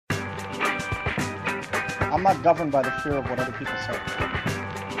I'm not governed by the fear of what other people say.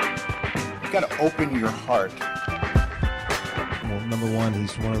 You got to open your heart. Well, number one,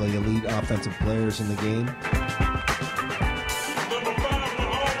 he's one of the elite offensive players in the game.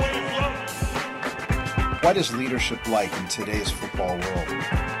 What is leadership like in today's football world?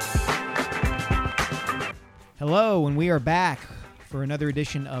 Hello, and we are back for another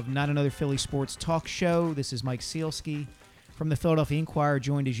edition of Not Another Philly Sports Talk Show. This is Mike Sealski from the Philadelphia Inquirer,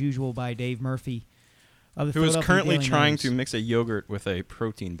 joined as usual by Dave Murphy of the who is Philadelphia currently Daily trying News. to mix a yogurt with a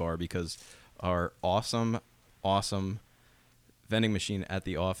protein bar because our awesome vending machine at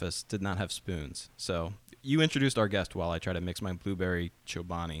the office did not have spoons. So you introduced our guest while I try to mix my blueberry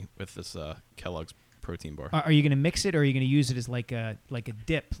Chobani with this Kellogg's protein bar. Are you going to mix it, or are you going to use it as like a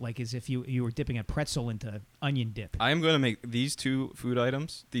dip, like as if you were dipping a pretzel into onion dip? I am going to make these two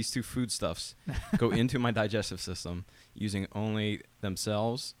foodstuffs, go into my digestive system using only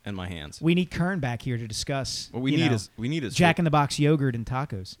themselves and my hands. We need Kern back here to discuss. What we need is Jack in the Box yogurt and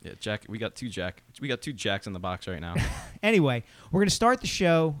tacos. Yeah, Jack. We got two Jacks in the box right now. Anyway, we're going to start the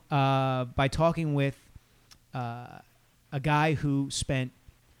show by talking with a guy who spent,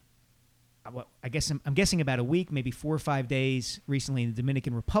 I'm guessing about a week, maybe 4 or 5 days recently in the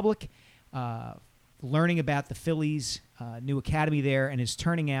Dominican Republic, learning about the Phillies' new academy there, and is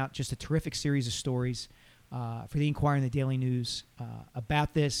turning out just a terrific series of stories for the Inquirer and the Daily News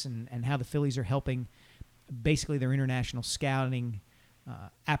about this and how the Phillies are helping basically their international scouting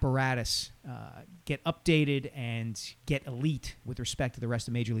apparatus get updated and get elite with respect to the rest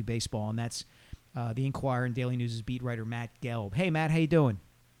of Major League Baseball. And that's the Inquirer and Daily News' beat writer Matt Gelb. Hey, Matt, how you doing?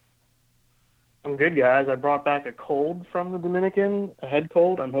 I'm good, guys. I brought back a cold from the Dominican, a head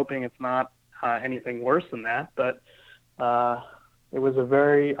cold. I'm hoping it's not anything worse than that, but it was a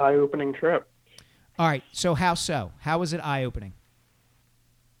very eye-opening trip. All right, so how so? How was it eye-opening?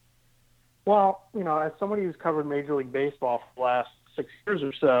 Well, as somebody who's covered Major League Baseball for the last 6 years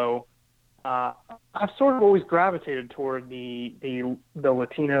or so, I've sort of always gravitated toward the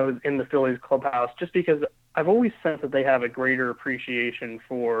Latinos in the Phillies clubhouse just because I've always sensed that they have a greater appreciation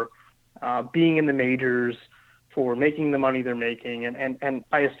for being in the majors, for making the money they're making. And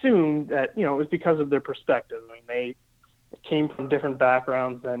I assume that, it was because of their perspective. I mean, they came from different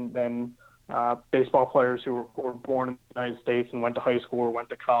backgrounds than baseball players who were born in the United States and went to high school or went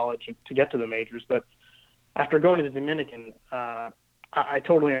to college to get to the majors. But after going to the Dominican, I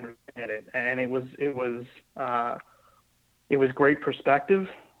totally understand it. And it was great perspective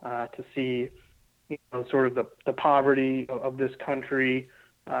to see, sort of the poverty of this country,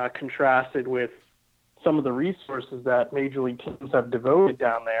 contrasted with some of the resources that Major League teams have devoted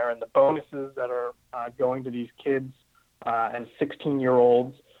down there and the bonuses that are going to these kids and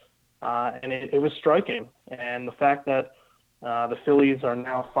 16-year-olds. And it was striking. And the fact that the Phillies are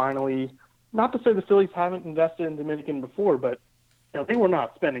now finally, not to say the Phillies haven't invested in Dominican before, but they were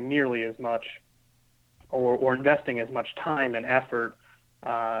not spending nearly as much or investing as much time and effort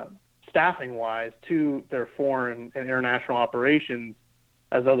staffing-wise to their foreign and international operations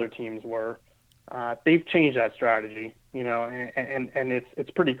as other teams were. They've changed that strategy, and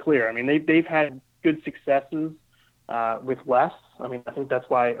it's pretty clear. I mean, they've had good successes with less. I mean, I think that's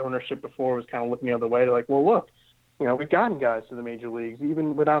why ownership before was kind of looking the other way. They're like, well, look, we've gotten guys to the major leagues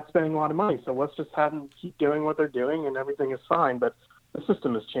even without spending a lot of money, so let's just have them keep doing what they're doing, and everything is fine. But the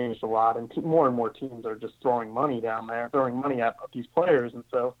system has changed a lot, and more and more teams are just throwing money down there, throwing money at these players, and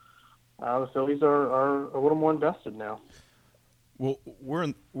so the Phillies are a little more invested now. Well,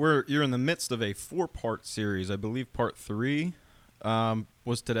 you're in the midst of a 4-part series. I believe part 3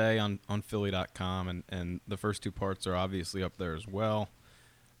 was today on Philly.com, and the first 2 parts are obviously up there as well.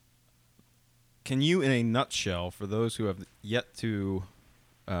 Can you, in a nutshell, for those who have yet to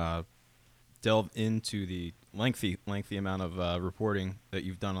delve into the lengthy amount of reporting that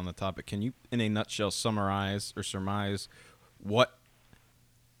you've done on the topic, can you, in a nutshell, summarize or surmise what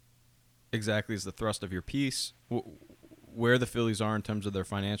exactly is the thrust of your piece, where the Phillies are in terms of their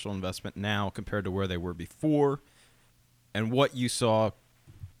financial investment now compared to where they were before, and what you saw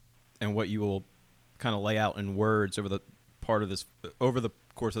and what you will kind of lay out in words over the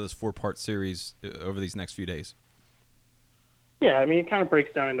course of this 4-part series over these next few days? Yeah, I mean, it kind of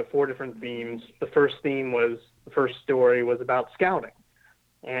breaks down into 4 different themes. The first story was about scouting.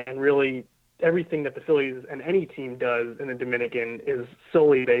 And really, everything that the Phillies and any team does in the Dominican is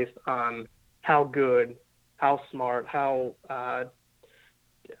solely based on how good, how smart, how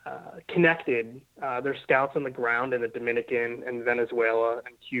connected their scouts on the ground in the Dominican and Venezuela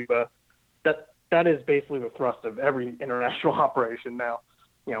and Cuba. That is basically the thrust of every international operation now.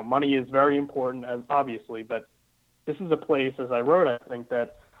 Money is very important, obviously, but this is a place, as I wrote, I think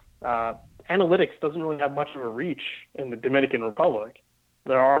that analytics doesn't really have much of a reach in the Dominican Republic.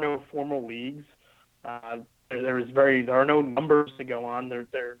 There are no formal leagues. There are no numbers to go on.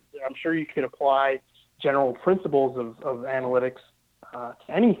 I'm sure you could apply general principles of analytics to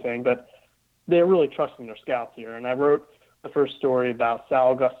anything, but they're really trusting their scouts here. And I wrote the first story about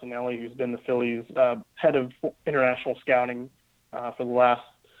Sal Augustinelli, who's been the Phillies' head of international scouting for the last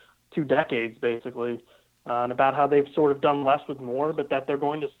 2 decades, basically, and about how they've sort of done less with more, but that they're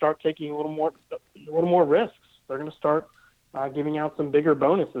going to start taking a little more risks. They're going to start giving out some bigger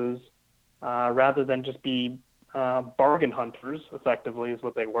bonuses rather than just be bargain hunters, effectively, is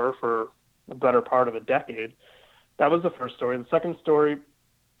what they were for the better part of a decade. That was the first story. The second story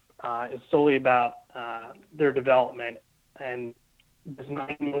is solely about their development and this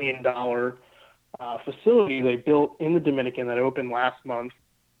 $9 million facility they built in the Dominican that opened last month,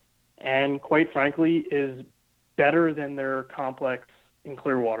 and quite frankly is better than their complex in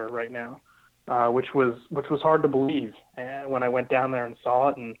Clearwater right now, which was hard to believe. And when I went down there and saw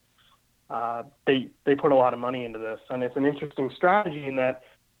it, and they put a lot of money into this, and it's an interesting strategy in that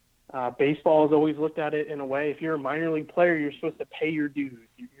baseball has always looked at it in a way. If you're a minor league player, you're supposed to pay your dues.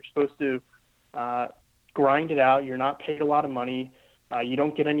 You're supposed to grind it out. You're not paid a lot of money. You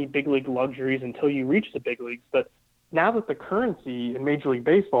don't get any big league luxuries until you reach the big leagues. But now that the currency in Major League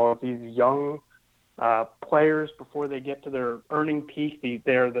Baseball is these young players before they get to their earning peak,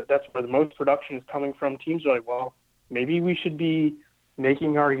 that's where the most production is coming from. Teams are like, well, maybe we should be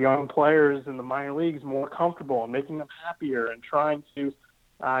making our young players in the minor leagues more comfortable and making them happier and trying to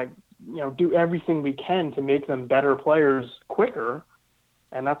do everything we can to make them better players quicker.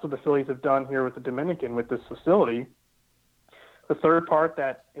 And that's what the Phillies have done here with the Dominican with this facility. The third part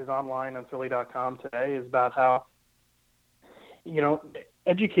that is online on Philly.com today is about how,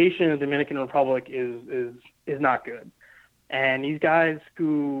 education in the Dominican Republic is not good. And these guys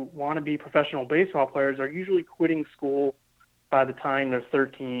who want to be professional baseball players are usually quitting school by the time they're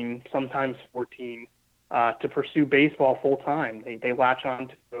 13, sometimes 14, to pursue baseball full time. They latch on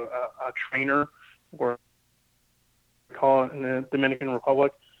to a trainer, or call it in the Dominican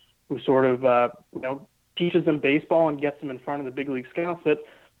Republic, who sort of teaches them baseball and gets them in front of the big league scouts. But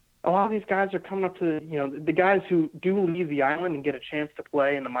a lot of these guys are coming up to the guys who do leave the island and get a chance to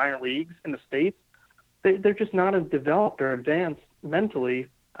play in the minor leagues in the States. They're just not as developed or advanced mentally,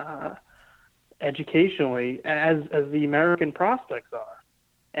 educationally as the American prospects are.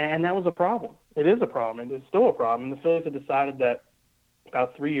 And that was a problem. It is a problem. It is still a problem. And the Phillies have decided that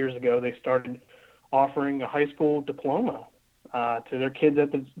about 3 years ago they started offering a high school diploma to their kids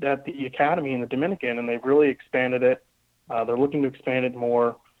at the academy in the Dominican, and they've really expanded it. They're looking to expand it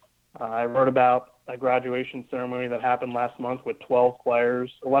more. I wrote about a graduation ceremony that happened last month with 12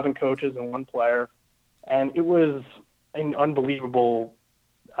 players, 11 coaches, and 1 player, and it was an unbelievable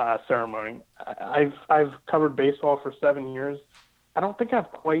ceremony. I've covered baseball for 7 years. I don't think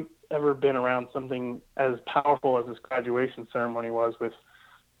I've quite ever been around something as powerful as this graduation ceremony was, with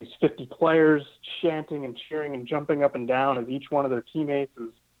these 50 players chanting and cheering and jumping up and down as each one of their teammates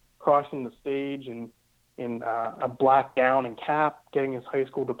is crossing the stage and in a black gown and cap, getting his high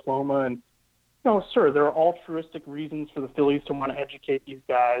school diploma. And, sure, there are altruistic reasons for the Phillies to want to educate these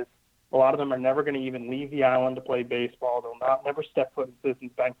guys. A lot of them are never going to even leave the island to play baseball. They'll never step foot in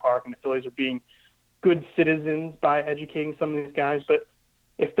Citizens Bank Park, and the Phillies are being good citizens by educating some of these guys. But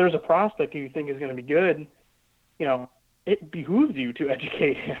if there's a prospect who you think is going to be good, it behooves you to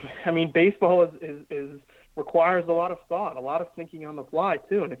educate him. I mean, baseball is requires a lot of thought, a lot of thinking on the fly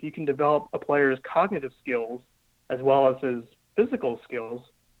too. And if you can develop a player's cognitive skills as well as his physical skills,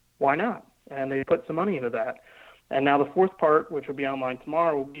 why not? And they put some money into that. And now the fourth part, which will be online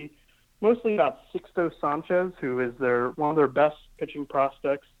tomorrow, will be mostly about Sixto Sanchez, who is one of their best pitching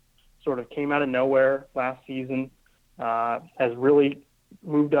prospects, sort of came out of nowhere last season, has really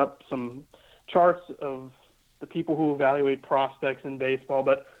moved up some charts of the people who evaluate prospects in baseball,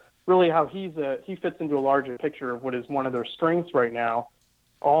 but really how he fits into a larger picture of what is one of their strengths right now.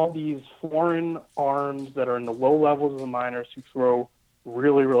 All these foreign arms that are in the low levels of the minors who throw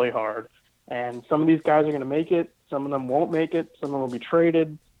really, really hard. And some of these guys are going to make it. Some of them won't make it. Some of them will be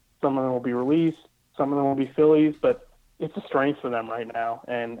traded. Some of them will be released. Some of them will be Phillies. But it's a strength for them right now,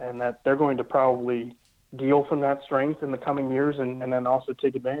 and that they're going to probably deal from that strength in the coming years and then also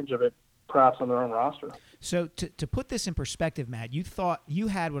take advantage of it, perhaps on their own roster. So to put this in perspective, Matt, you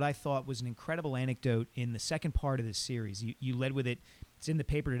had what I thought was an incredible anecdote in the second part of this series. You led with it. It's in the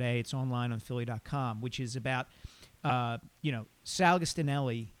paper today. It's online on Philly.com, which is about Sal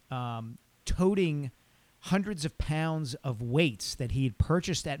Augustinelli toting hundreds of pounds of weights that he had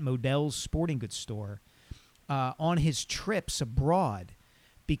purchased at Modell's sporting goods store on his trips abroad,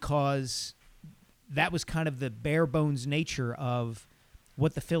 because that was kind of the bare bones nature of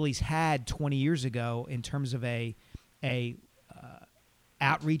what the Phillies had 20 years ago in terms of a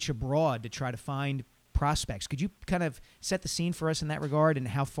outreach abroad to try to find prospects. Could you kind of set the scene for us in that regard, and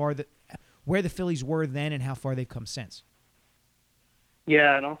where the Phillies were then and how far they've come since?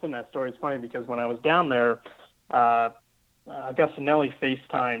 Yeah, and also in that story, it's funny because when I was down there, Agostinelli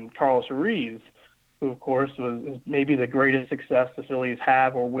FaceTimed Carlos Ruiz, who, of course, was maybe the greatest success the Phillies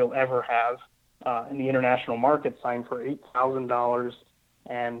have or will ever have in the international market, signed for $8,000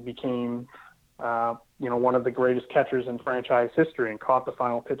 and became one of the greatest catchers in franchise history and caught the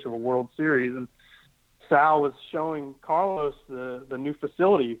final pitch of a World Series. And Sal was showing Carlos the new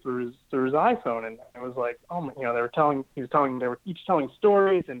facility through his iPhone, and it was like, oh my, they were each telling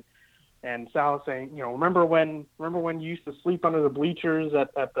stories, and Sal was saying, remember when you used to sleep under the bleachers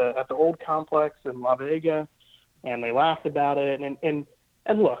at the old complex in La Vega, and they laughed about it, and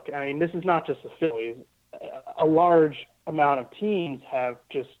look, I mean, this is not just the Phillies. A large amount of teams have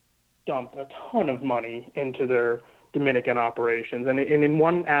just dumped a ton of money into their Dominican operations. And in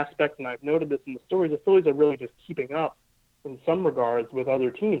one aspect, and I've noted this in the story, the Phillies are really just keeping up in some regards with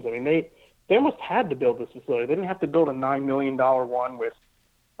other teams. I mean, they almost had to build this facility. They didn't have to build a $9 million one with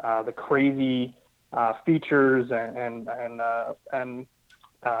the crazy features and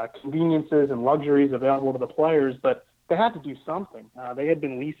conveniences and luxuries available to the players, but they had to do something. They had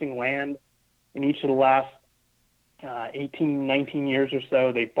been leasing land in each of the last 18, 19 years or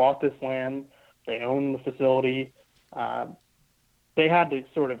so. They bought this land. They own the facility. They had to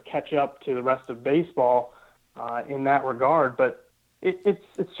sort of catch up to the rest of baseball in that regard, but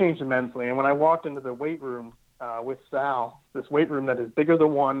it's changed immensely. And when I walked into the weight room with Sal, this weight room that is bigger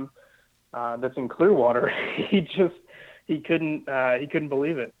than one that's in Clearwater, he couldn't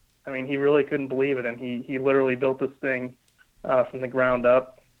believe it. I mean, he really couldn't believe it, and he literally built this thing from the ground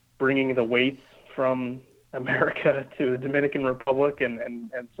up, bringing the weights from America to the Dominican Republic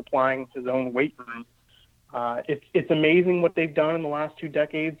and supplying his own weight room. It's amazing what they've done in the last 2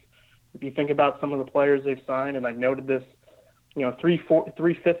 decades. If you think about some of the players they've signed, and I've noted this,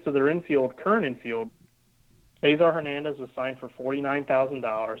 3/5 of their current infield. Cesar Hernandez was signed for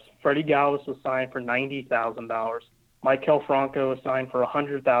 $49,000. Freddie Galvis was signed for $90,000. Maikel Franco was signed for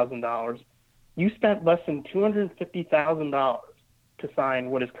 $100,000. You spent less than $250,000 to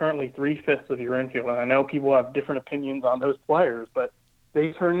sign what is currently 3/5 of your infield. And I know people have different opinions on those players, but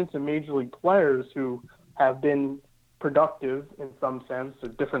they turn into major league players who have been productive in some sense or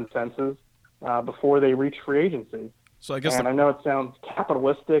different senses before they reach free agency. So I know it sounds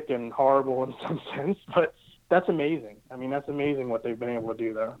capitalistic and horrible in some sense, but that's amazing. I mean, that's amazing what they've been able to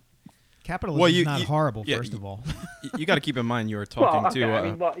do there. Capitalism is not horrible, first of all. You got to keep in mind you were talking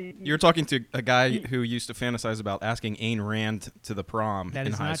you were talking to a guy who used to fantasize about asking Ayn Rand to the prom in high school.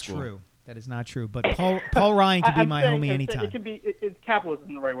 That is not true. That is not true. But Paul Ryan can be my homie anytime. It can be. It's capitalism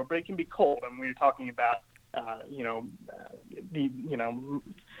in the right word, but it can be cold. I mean, we were talking about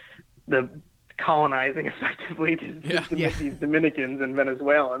the colonizing effectively these Dominicans and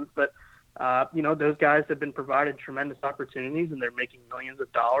Venezuelans, but. Those guys have been provided tremendous opportunities, and they're making millions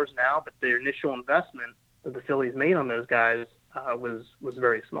of dollars now. But their initial investment that the Phillies made on those guys was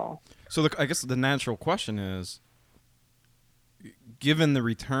very small. So I guess the natural question is, given the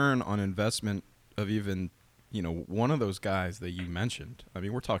return on investment of even one of those guys that you mentioned, I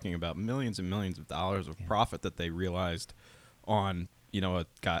mean, we're talking about millions and millions of dollars of profit that they realized on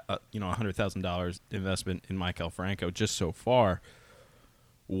 $100,000 investment in Maikel Franco just so far.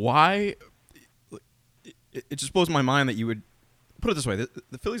 Why? It just blows my mind that you would put it this way: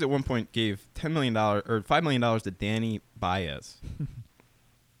 the Phillies at one point gave $10 million or $5 million to Danny Baez.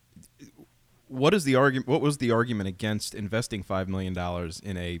 What is the argument? What was the argument against investing $5 million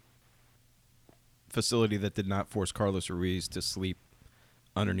in a facility that did not force Carlos Ruiz to sleep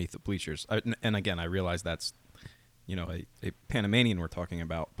underneath the bleachers? And again, I realize that's a Panamanian we're talking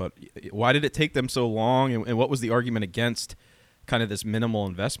about, but why did it take them so long? And what was the argument against kind of this minimal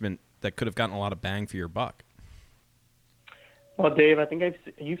investment that could have gotten a lot of bang for your buck? Well, Dave, I think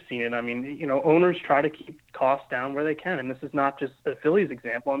you've seen it. I mean, owners try to keep costs down where they can, and this is not just the Phillies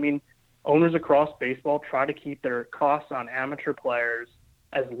example. I mean, owners across baseball try to keep their costs on amateur players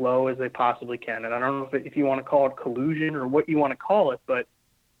as low as they possibly can. And I don't know if you want to call it collusion or what you want to call it, but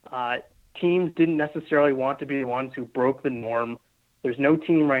teams didn't necessarily want to be the ones who broke the norm. There's no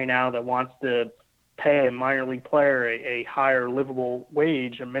team right now that wants to pay a minor league player a higher livable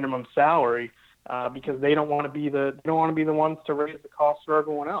wage, a minimum salary, because they don't want to be the ones to raise the cost for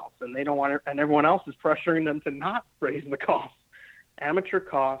everyone else, and they don't want to, and everyone else is pressuring them to not raise the cost. Amateur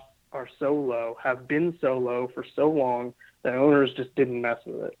costs are so low, have been so low for so long that owners just didn't mess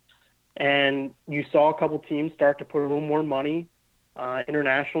with it. And you saw a couple teams start to put a little more money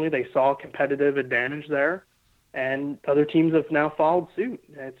internationally. They saw a competitive advantage there, and other teams have now followed suit.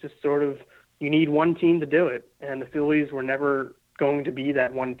 It's just sort of, you need one team to do it, and the Phillies were never going to be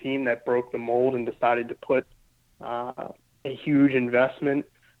that one team that broke the mold and decided to put a huge investment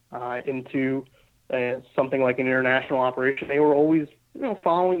into something like an international operation. They were always,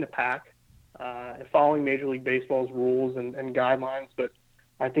 following the pack, following Major League Baseball's rules and guidelines. But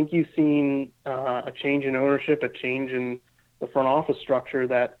I think you've seen a change in ownership, a change in the front office structure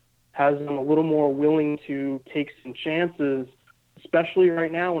that has them a little more willing to take some chances, especially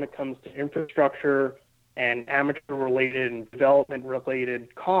right now when it comes to infrastructure and amateur-related and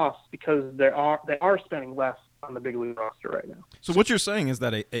development-related costs, because they are spending less on the big league roster right now. So what you're saying is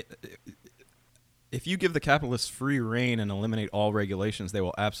that if you give the capitalists free rein and eliminate all regulations, they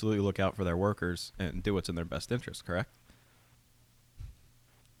will absolutely look out for their workers and do what's in their best interest, correct?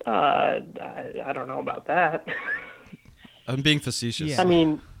 I don't know about that. I'm being facetious. Yeah. I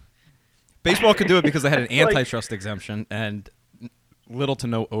mean, baseball could do it because they had an antitrust exemption and little to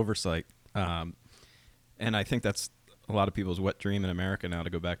no oversight. And I think that's a lot of people's wet dream in America now, to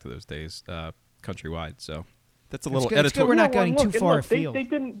go back to those days countrywide. So that's a little good. It's good we're not going too far afield. They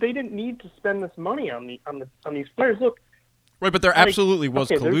didn't need to spend this money on these players. Look, right, but there absolutely was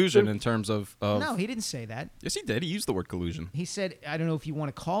collusion there's in terms of. No, he didn't say that. Yes, he did. He used the word collusion. He said, I don't know if you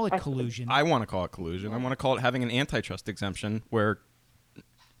want to call it collusion. I want to call it collusion. I want to call it having an antitrust exemption where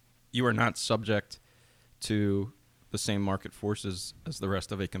you are not subject to the same market forces as the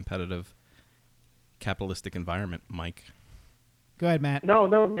rest of a competitive capitalistic environment, Mike. Go ahead, Matt. No,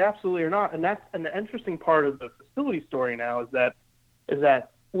 you absolutely are not. And the interesting part of the facility story now is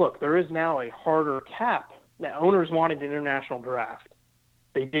that look, there is now a harder cap. Now, owners wanted an international draft.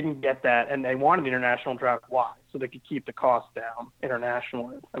 They didn't get that, and they wanted the international draft. Why? So they could keep the cost down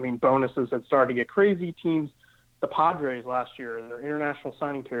internationally. I mean, bonuses had started to get crazy. Teams, the Padres last year, in their international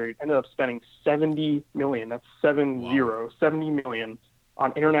signing period, ended up spending $70 million. That's 70 million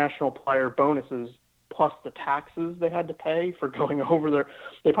on international player bonuses, plus the taxes they had to pay for going over there.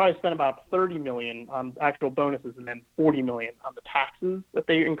 They probably spent about $30 million on actual bonuses and then $40 million on the taxes that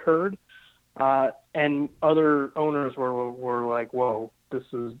they incurred. And other owners were like, "Whoa, this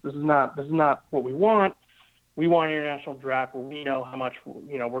is not what we want. We want an international draft where we know how much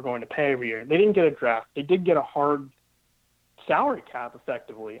we're going to pay every year." They didn't get a draft. They did get a hard salary cap,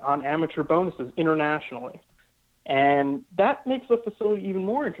 effectively, on amateur bonuses internationally, and that makes the facility even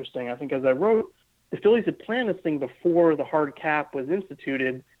more interesting. I think, as I wrote, the Phillies had planned this thing before the hard cap was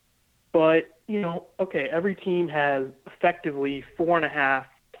instituted, but every team has effectively $4.5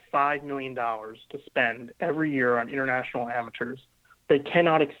 to $5 million to spend every year on international amateurs. They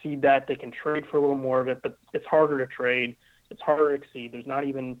cannot exceed that. They can trade for a little more of it, but it's harder to trade. It's harder to exceed. There's not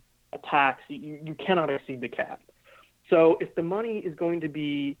even a tax. You cannot exceed the cap. So if the money is going to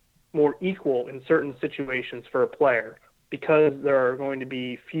be more equal in certain situations for a player, because there are going to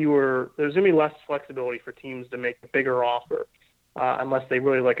be there's going to be less flexibility for teams to make a bigger offer, unless they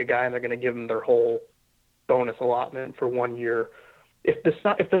really like a guy and they're going to give them their whole bonus allotment for 1 year. If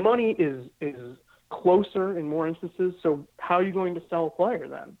the money is closer in more instances, so how are you going to sell a player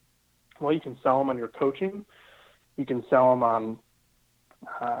then? Well, you can sell them on your coaching. You can sell them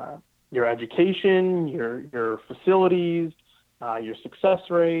on your education, your facilities, your success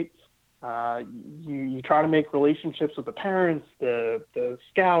rate. You try to make relationships with the parents, the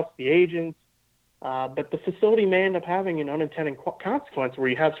scouts, the agents, but the facility may end up having an unintended consequence where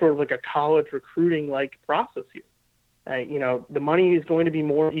you have sort of like a college recruiting-like process here. The money is going to be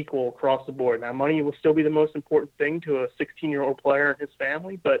more equal across the board. Now, money will still be the most important thing to a 16-year-old player and his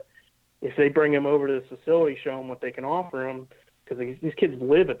family, but if they bring him over to the facility, show him what they can offer him, because these kids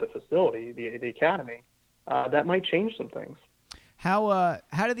live at the facility, the academy, that might change some things. How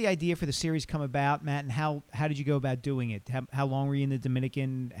did the idea for the series come about, Matt, and how did you go about doing it? How long were you in the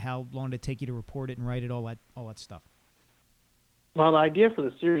Dominican? How long did it take you to report it and write it, all that stuff? Well, the idea for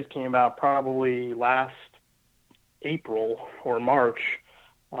the series came about probably last April or March,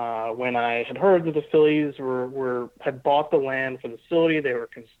 when I had heard that the Phillies had bought the land for the facility. They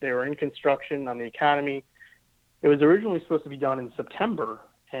were in construction on the academy. It was originally supposed to be done in September,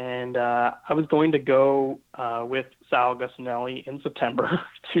 and I was going to go with Sal Gustinelli in September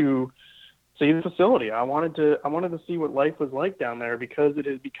to see the facility. I wanted to see what life was like down there, because it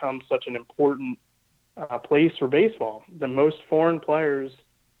has become such an important place for baseball. The most foreign-born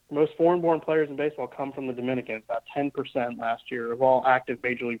players in baseball come from the Dominican. About 10% last year of all active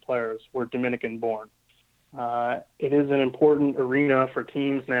major league players were Dominican-born. It is an important arena for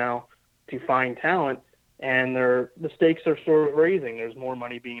teams now to find talent, and the stakes are sort of raising. There's more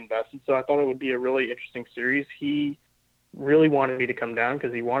money being invested, so I thought it would be a really interesting series. He really wanted me to come down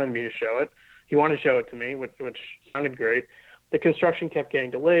because he wanted me to show it. He wanted to show it to me, which sounded great. The construction kept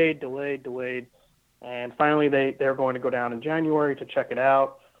getting delayed, and finally they're going to go down in January to check it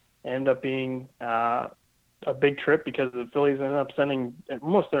out. Ended up being a big trip because the Phillies ended up sending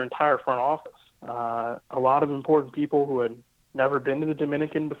almost their entire front office. A lot of important people who had never been to the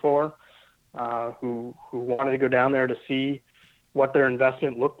Dominican before, who wanted to go down there to see what their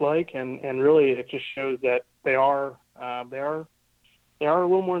investment looked like, and really it just shows that they are a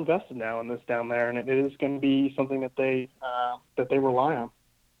little more invested now in this down there, and it is going to be something that they rely on.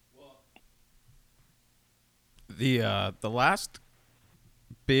 The last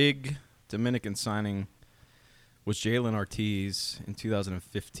big Dominican signing was Jalen Ortiz in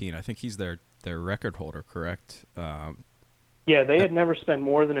 2015. I think he's their record holder, correct? Yeah, they had never spent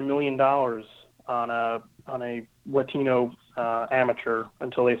more than $1 million on a Latino amateur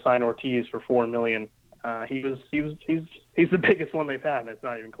until they signed Ortiz for $4 million. He's the biggest one they've had, and it's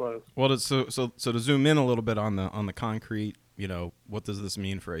not even close. Well, so to zoom in a little bit on the concrete, what does this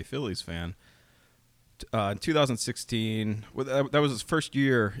mean for a Phillies fan? In 2016, that was his first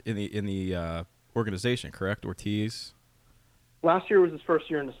year in the organization, correct? Ortiz. Last year was his first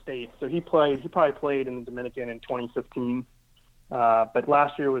year in the States, so he probably played in the Dominican in 2015. But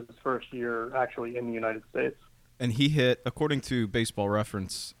last year was his first year actually in the United States. And he hit, according to Baseball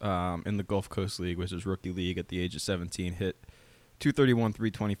Reference, in the Gulf Coast League, which is rookie league at the age of 17, hit 231,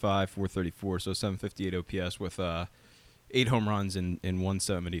 325, 434, so 758 OPS with 8 home runs in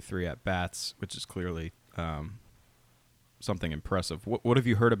 173 at bats, which is clearly something impressive. What have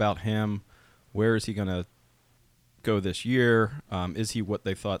you heard about him? Where is he going to go this year? Is he what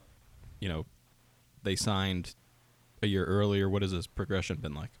they thought, they signed a year earlier? What has his progression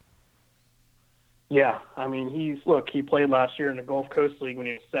been like? Yeah, I mean, he played last year in the Gulf Coast League when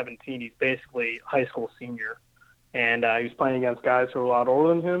he was 17. He's basically a high school senior. And he was playing against guys who are a lot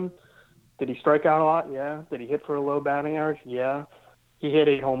older than him. Did he strike out a lot? Yeah. Did he hit for a low batting average? Yeah. He hit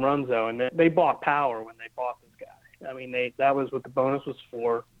 8 home runs, though, and they bought power when they bought this guy. I mean, that was what the bonus was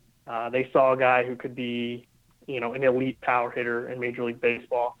for. They saw a guy who could be, an elite power hitter in Major League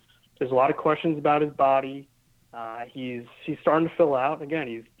Baseball. There's a lot of questions about his body. He's starting to fill out. Again,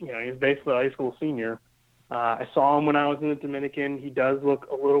 he's basically a high school senior. I saw him when I was in the Dominican. He does look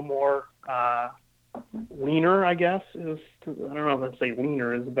a little more leaner, I guess. I don't know if I'd say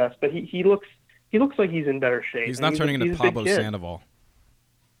leaner is the best, but he looks like he's in better shape. He's not turning into Pablo Sandoval.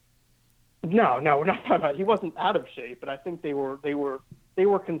 No, we're not talking about. He wasn't out of shape, but I think they were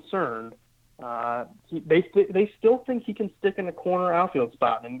concerned. They still think he can stick in a corner outfield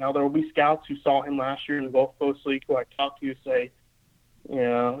spot. And now there will be scouts who saw him last year in the Gulf Coast League who I talked to say,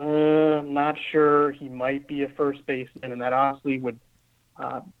 I'm not sure, he might be a first baseman, and that honestly would,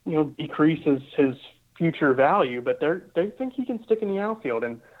 decrease his future value. But they think he can stick in the outfield,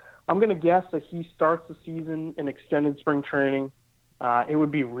 and I'm going to guess that he starts the season in extended spring training. It would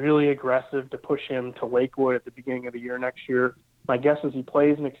be really aggressive to push him to Lakewood at the beginning of the year next year. My guess is he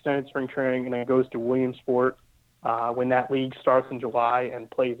plays in extended spring training and then goes to Williamsport when that league starts in July and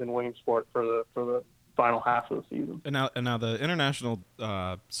plays in Williamsport for the final half of the season. And now the international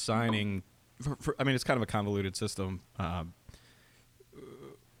signing, it's kind of a convoluted system.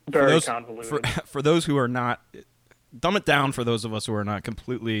 Very convoluted. For those who are not, dumb it down for those of us who are not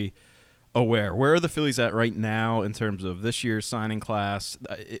completely aware. Where are the Phillies at right now in terms of this year's signing class?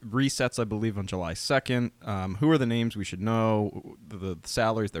 It resets, I believe, on July 2nd. Who are the names we should know? The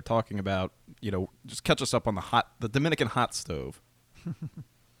salaries they're talking about? Just catch us up on the Dominican hot stove.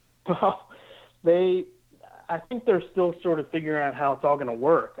 Well, I think they're still sort of figuring out how it's all going to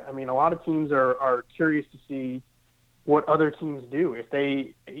work. I mean, a lot of teams are curious to see what other teams do if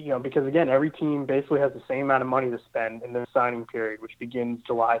they, because again, every team basically has the same amount of money to spend in their signing period, which begins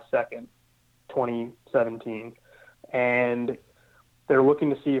July 2nd. 2017, and they're looking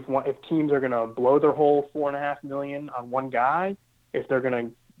to see if teams are going to blow their whole $4.5 million on one guy, if they're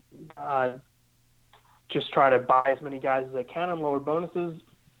going to just try to buy as many guys as they can on lower bonuses.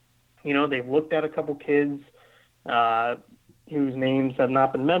 They've looked at a couple kids whose names have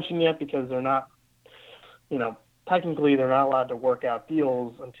not been mentioned yet because they're not, technically they're not allowed to work out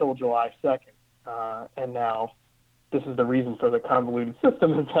deals until July 2nd. And now this is the reason for the convoluted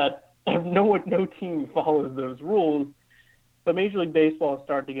system, is that no team follows those rules, but Major League Baseball has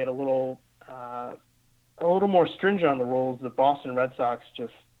started to get a little more stringent on the rules. The Boston Red Sox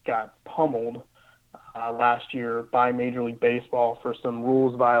just got pummeled last year by Major League Baseball for some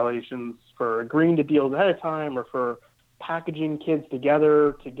rules violations, for agreeing to deals ahead of time or for packaging kids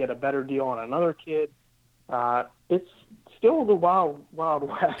together to get a better deal on another kid. It's still the wild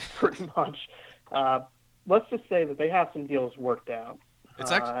west, pretty much. Let's just say that they have some deals worked out.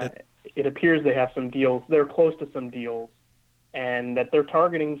 It appears they have some deals. They're close to some deals, and that they're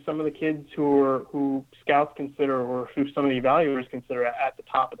targeting some of the kids who scouts consider, or who some of the evaluators consider at the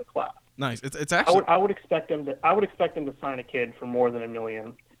top of the class. Nice. It's actually. I would expect them to sign a kid for more than $1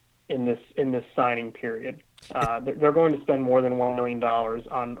 million in this signing period. They're going to spend more than $1 million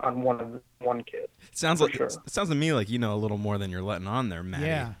on one kid. It sounds like it sounds to me like you know a little more than you're letting on there, Matty.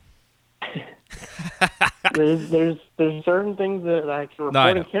 Yeah. There's certain things that I can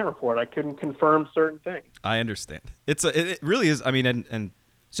report and can't report. I couldn't confirm certain things. I understand. It really is. I mean, and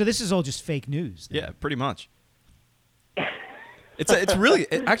so this is all just fake news then. Yeah, pretty much. It's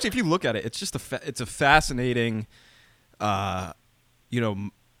really actually, if you look at it, it's just it's a fascinating,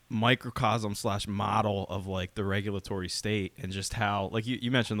 microcosm / model of like the regulatory state, and just how, like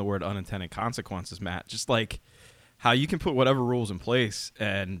you mentioned the word unintended consequences, Matt. Just like how you can put whatever rules in place,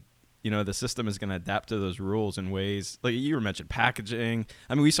 and the system is going to adapt to those rules in ways like you were mentioned packaging.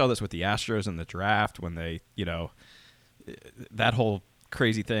 I mean, we saw this with the Astros in the draft when they, that whole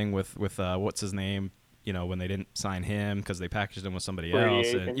crazy thing with what's his name. When they didn't sign him because they packaged him with somebody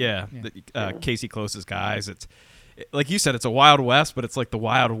else. And Casey Close's guys. It's like you said, it's a Wild West, but it's like the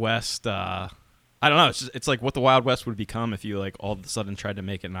Wild West. I don't know. It's like what the Wild West would become if you like all of a sudden tried to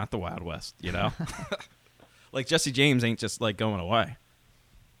make it not the Wild West, Like Jesse James ain't just like going away.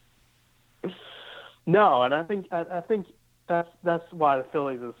 No, and I think that's why the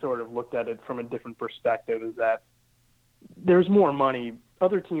Phillies have sort of looked at it from a different perspective, is that there's more money.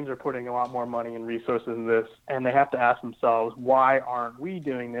 Other teams are putting a lot more money and resources in this, and they have to ask themselves, why aren't we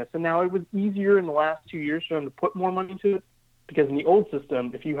doing this? And now it was easier in the last 2 years for them to put more money into it, because in the old system,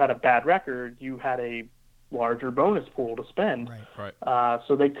 if you had a bad record, you had a larger bonus pool to spend. Right.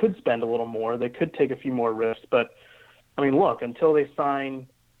 So they could spend a little more. They could take a few more risks. But, I mean, look, until they sign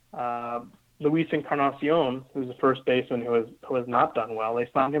Luis Encarnacion, who's a first baseman who has not done well, they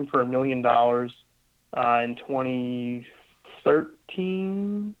signed him for $1 million in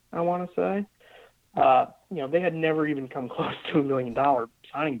 2013, I want to say. They had never even come close to $1 million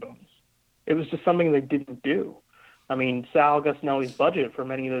signing bonus. It was just something they didn't do. I mean, Sal Gustinelli's budget for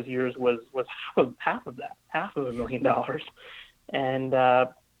many of those years was half of that, half of $1 million. And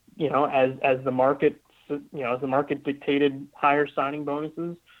as the market dictated higher signing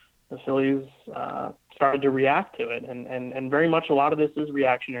bonuses, the Phillies started to react to it, and very much a lot of this is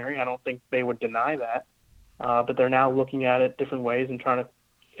reactionary. I don't think they would deny that. But they're now looking at it different ways and trying to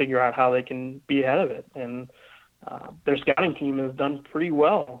figure out how they can be ahead of it. And their scouting team has done pretty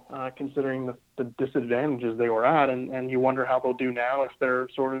well, considering the disadvantages they were at. And you wonder how they'll do now if they're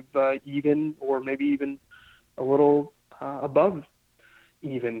sort of even, or maybe even a little above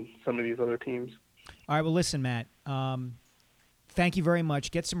even some of these other teams. All right, well, listen, Matt. Thank you very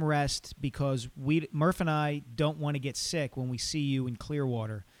much. Get some rest, because Murph and I don't want to get sick when we see you in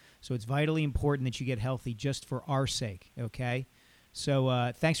Clearwater. So it's vitally important that you get healthy just for our sake, okay?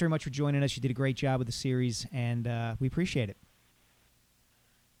 So thanks very much for joining us. You did a great job with the series, and we appreciate it.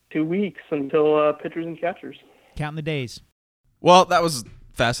 2 weeks until pitchers and catchers. Counting the days. Well, that was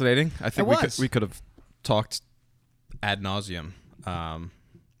fascinating. I think It was. we could have talked ad nauseum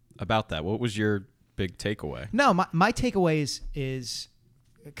about that. What was your big takeaway? No, my takeaway is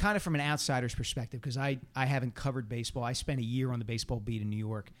kind of from an outsider's perspective, because I haven't covered baseball. I spent a year on the baseball beat in New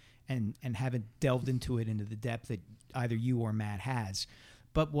York and haven't delved into it into the depth that either you or Matt has.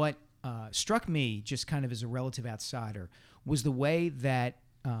 But what struck me, just kind of as a relative outsider, was the way that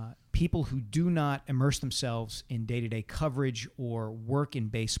people who do not immerse themselves in day-to-day coverage or work in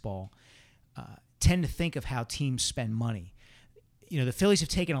baseball tend to think of how teams spend money. The Phillies have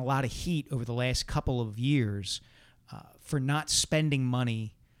taken a lot of heat over the last couple of years for not spending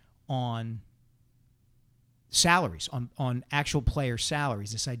money on salaries, on actual player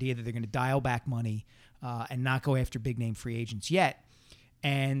salaries, this idea that they're going to dial back money and not go after big-name free agents yet.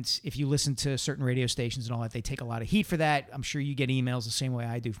 And if you listen to certain radio stations and all that, they take a lot of heat for that. I'm sure you get emails the same way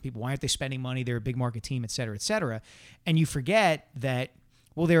I do from people. Why aren't they spending money? They're a big market team, et cetera, et cetera. And you forget that,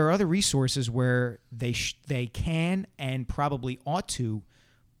 well, there are other resources where they can and probably ought to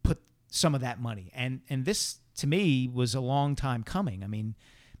put some of that money. And this, to me, was a long time coming. I mean,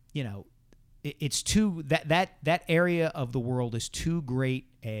 it's too that area of the world is too great,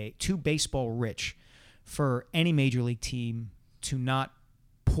 too baseball rich for any major league team to not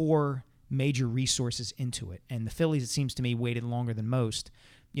pour major resources into it. And the Phillies, it seems to me, waited longer than most,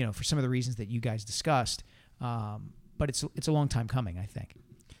 for some of the reasons that you guys discussed. But it's a long time coming, I think.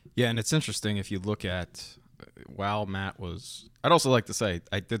 Yeah, and it's interesting if you look at while Matt was, I'd also like to say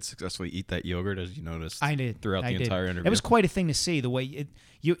I did successfully eat that yogurt, as you noticed. I did throughout the entire interview. It was quite a thing to see the way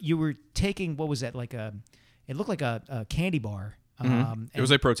you were taking, what was that, like it looked like a candy bar. It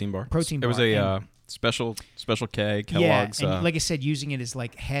was a protein bar. It was a special K Kellogg's. Yeah, and like I said, using it as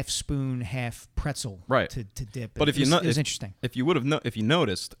like half spoon, half pretzel, Right. to dip. But it was interesting. If you would have if you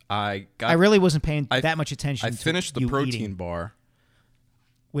noticed, I really wasn't paying that much attention. I finished the protein eating bar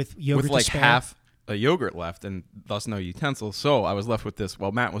with yogurt with like to spare. half a yogurt left, and thus no utensils. So I was left with this.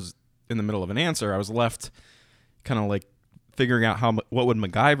 While Matt was in the middle of an answer, I was left kind of like figuring out what would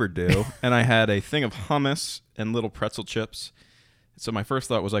MacGyver do, and I had a thing of hummus and little pretzel chips. So my first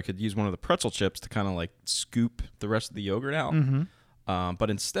thought was I could use one of the pretzel chips to kind of like scoop the rest of the yogurt out. But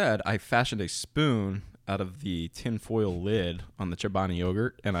instead, I fashioned a spoon out of the tin foil lid on the Chobani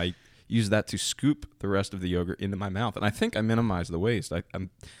yogurt, and I used that to scoop the rest of the yogurt into my mouth. And I think I minimized the waste.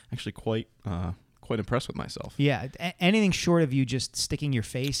 I'm actually quite impressed with myself. Yeah, anything short of you just sticking your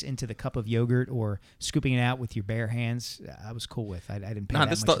face into the cup of yogurt or scooping it out with your bare hands, I was cool with. I didn't pay that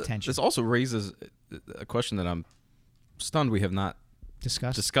much attention. This also raises a question that I'm stunned we have not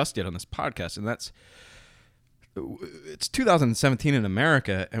discussed yet on this podcast, and that's it's 2017 in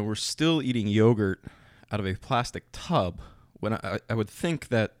America, and we're still eating yogurt out of a plastic tub. When I would think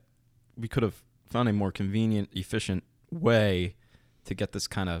that we could have found a more convenient, efficient way to get this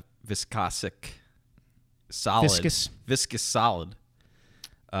kind of viscous solid.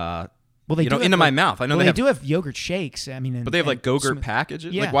 Well, they into my mouth. I know they do have yogurt shakes. I mean, but they have like Go-Gurt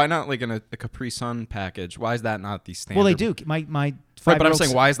packages. Yeah. Like, why not like in a Capri Sun package? Why is that not the standard? Well, they do. My 5-year-old right, but I'm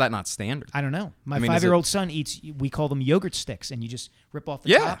saying, why is that not standard? I don't know. My I mean, 5-year-old son eats. We call them yogurt sticks, and you just rip off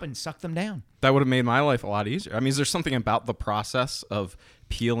the top and suck them down. That would have made my life a lot easier. I mean, is there something about the process of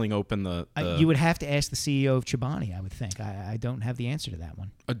peeling open the you would have to ask the CEO of Chobani, I would think. I don't have the answer to that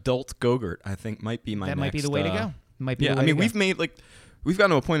one. Adult Go-Gurt, I think, might be That might be the way to go. Might be. Yeah, the way I mean, to go. we've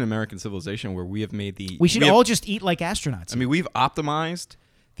gotten to a point in American civilization where we have made We should all just eat like astronauts. I mean, we've optimized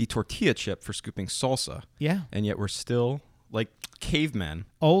the tortilla chip for scooping salsa. Yeah. And yet we're still like cavemen.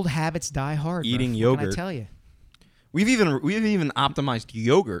 Old habits die hard. Eating bro. yogurt. What can I tell you? We've even optimized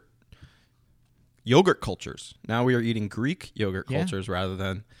yogurt cultures. Now we are eating Greek yogurt cultures rather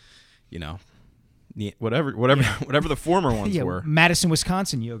than, whatever the former ones were. Madison,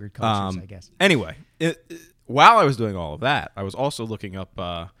 Wisconsin yogurt cultures, I guess. Anyway, while I was doing all of that, I was also looking up.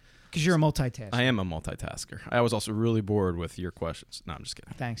 Because you're a multitasker. I am a multitasker. I was also really bored with your questions. No, I'm just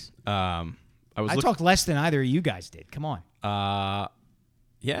kidding. Thanks. I talked less than either of you guys did. Come on.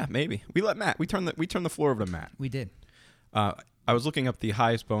 Yeah, maybe we let Matt. We turned the floor over to Matt. We did. I was looking up the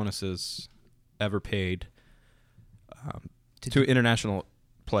highest bonuses ever paid to international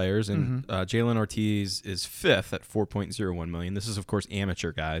players, and Jalen Ortiz is fifth at $4.01 million. This is, of course,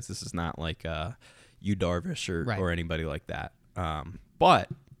 amateur guys. This is not like Yu Darvish or anybody like that. But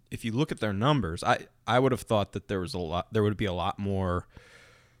if you look at their numbers, I would have thought that there would be a lot more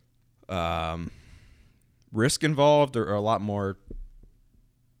risk involved, or a lot more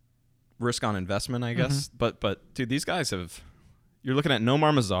risk on investment, I guess. But dude, these guys have. You're looking at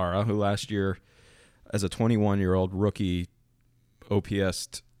Nomar Mazara, who last year, as a 21-year-old rookie,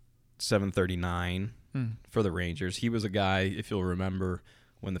 OPS 739 for the Rangers. He was a guy, if you'll remember,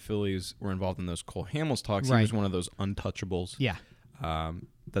 when the Phillies were involved in those Cole Hamels talks, he was one of those untouchables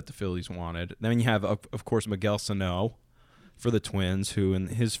that the Phillies wanted. Then you have, of course, Miguel Sano for the Twins, who in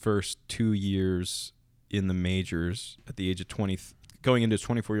his first 2 years in the majors at the age of 20, going into his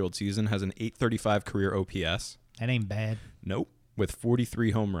 24-year-old season, has an .835 career OPS. That ain't bad. Nope. With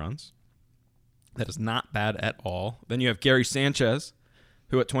 43 home runs. That is not bad at all. Then you have Gary Sanchez,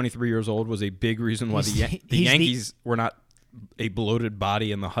 who at 23 years old was a big reason why the Yankees were not a bloated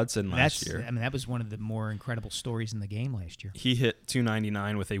body in the Hudson last year. I mean, that was one of the more incredible stories in the game last year. He hit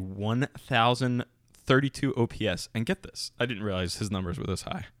 299 with a 1,032 OPS. And get this, I didn't realize his numbers were this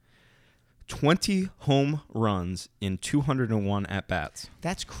high. 20 home runs in 201 at-bats.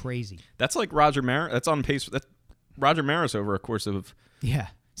 That's crazy. That's like Roger Maris. That's on pace. That's Roger Maris over a course of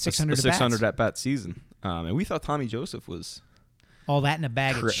 600 at-bat season. And we thought Tommy Joseph was... all that in a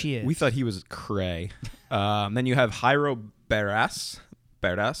bag of chips. We thought he was cray. Then you have Jairo Barras,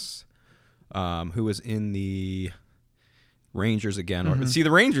 who was in the Rangers again. See,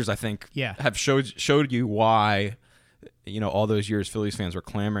 the Rangers, I think, have showed you why, all those years Phillies fans were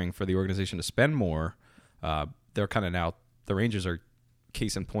clamoring for the organization to spend more. They're kind of now, the Rangers are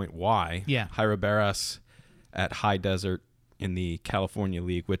case in point why. Yeah. Jairo Barras at High Desert in the California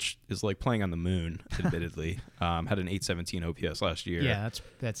League, which is like playing on the moon, admittedly. Had an 817 OPS last year. Yeah,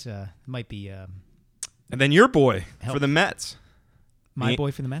 that's might be. And then your boy for the Mets. My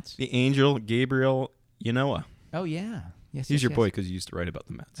boy for the Mets? The Angel, Gabriel Yanoa. Oh yeah, yes. He's yes, your yes. boy because you used to write about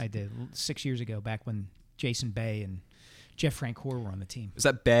the Mets. I did 6 years ago, back when Jason Bay and Jeff Francoeur were on the team. Is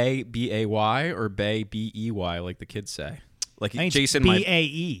that Bay, B-A-Y, or Bay, B-E-Y, like the kids say? Like I think Jason, it's my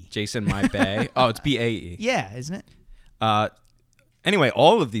B-A-E. Jason, my Bay. Oh, it's B-A-E. Yeah, isn't it? Anyway,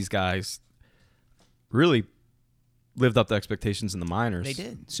 all of these guys really lived up to expectations in the minors. They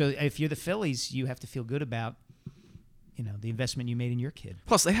did. So if you're the Phillies, you have to feel good about, the investment you made in your kid.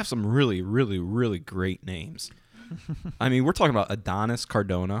 Plus, they have some really, really, really great names. I mean, we're talking about Adonis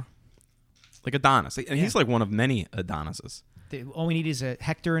Cardona. Like Adonis. And he's like one of many Adonises. All we need is a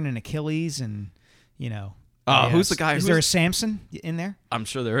Hector and an Achilles and, who's the guy? Is there a Samson in there? I'm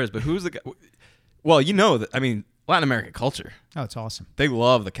sure there is, but who's the guy? Well, Latin American culture. Oh, it's awesome. They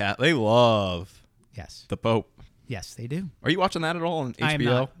love the cat. They love Yes. the Pope. Yes, they do. Are you watching that at all on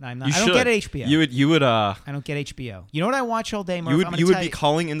HBO? I'm not. You I don't should. get HBO. You would I don't get HBO. You know what I watch all day, Murph? you would be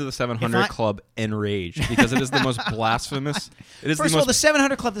calling into the 700 Club enraged because it is the most blasphemous. It is First the of all, most. the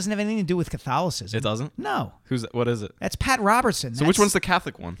 700 Club doesn't have anything to do with Catholicism. It doesn't? No. What is it? That's Pat Robertson. So which one's the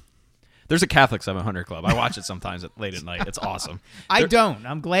Catholic one? There's a Catholic 700 Club. I watch it sometimes late at night. It's awesome. I don't.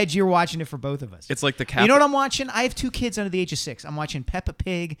 I'm glad you're watching it for both of us. It's like the Catholic. You know what I'm watching? I have 2 kids under the age of 6. I'm watching Peppa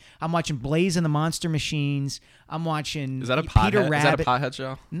Pig. I'm watching Blaze and the Monster Machines. I'm watching Is that a Peter pothead? Rabbit. Is that a pothead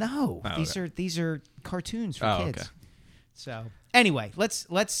show? No, Oh, these are cartoons for Oh, kids. okay. So anyway, let's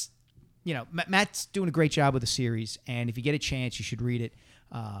Matt's doing a great job with the series, and if you get a chance, you should read it.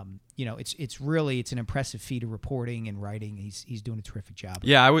 It's an impressive feat of reporting and writing. He's doing a terrific job.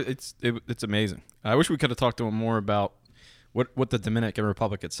 Yeah, it's amazing. I wish we could have talked to him more about what the Dominican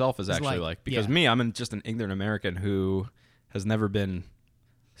Republic itself is actually like. Because I'm just an ignorant American who has never been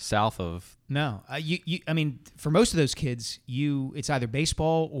south of. No, I mean, for most of those kids, it's either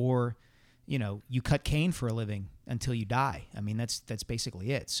baseball or, you cut cane for a living until you die. I mean, that's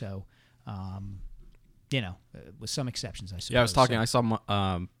basically it. So, with some exceptions, I suppose. Yeah, I was talking. I saw,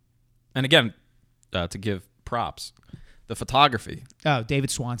 and again, to give props, the photography. Oh, David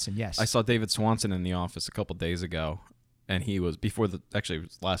Swanson, yes. I saw David Swanson in the office a couple days ago, and he was it was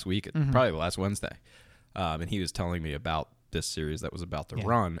last week, probably last Wednesday, and he was telling me about this series that was about to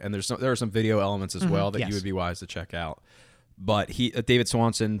run, and there are some video elements as well that you would be wise to check out. But David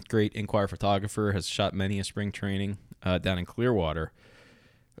Swanson, great Inquirer photographer, has shot many a spring training down in Clearwater.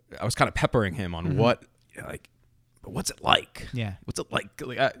 I was kind of peppering him on what's it like? Yeah. What's it like?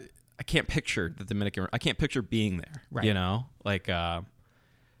 Like I can't picture the Dominican. I can't picture being there. Right. Like I'm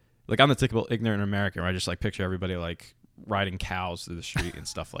the typical ignorant American where I just picture everybody riding cows through the street and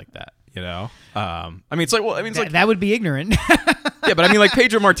stuff like that. That would be ignorant. Yeah, but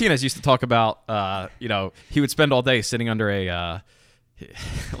Pedro Martinez used to talk about, he would spend all day sitting under a, I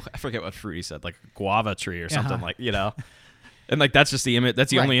forget what fruit he said, like a guava tree or something and that's just the image.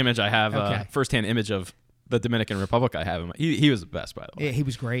 That's the only image I have, firsthand image of the Dominican Republic I have. He was the best, by the way. Yeah, he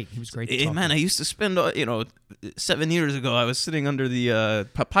was great. He was great. To talk man, to. I used to spend, 7 years ago, I was sitting under the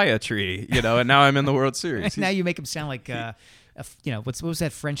papaya tree, and now I'm in the World Series. Now you make him sound like, what was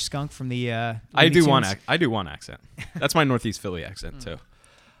that French skunk from the? I do Looney one accent. That's my Northeast Philly accent too.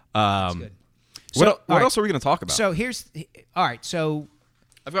 That's good. What else are we going to talk about? So all right. So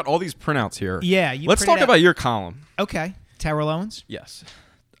I've got all these printouts here. Yeah, let's talk about your column. Okay, Terrell Owens. Yes,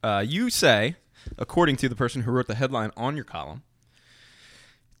 you say, according to the person who wrote the headline on your column,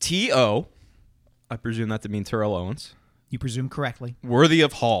 T.O. I presume that to mean Terrell Owens. You presume correctly. Worthy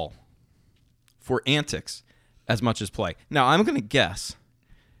of Hall for antics as much as play. Now, I'm going to guess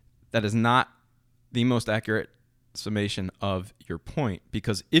that is not the most accurate summation of your point,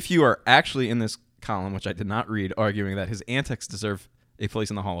 because if you are actually in this column, which I did not read, arguing that his antics deserve a place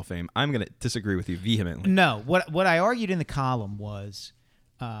in the Hall of Fame, I'm going to disagree with you vehemently. No, what I argued in the column was,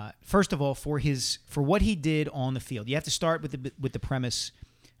 first of all, for what he did on the field. You have to start with the premise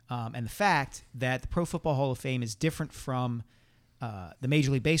and the fact that the Pro Football Hall of Fame is different from the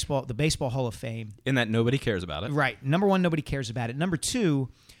Major League Baseball, the Baseball Hall of Fame. In that nobody cares about it. Right. Number one, nobody cares about it. Number two,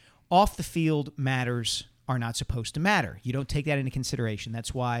 off the field matters are not supposed to matter. You don't take that into consideration.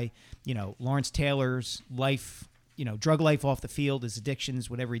 That's why, Lawrence Taylor's life, drug life off the field, his addictions,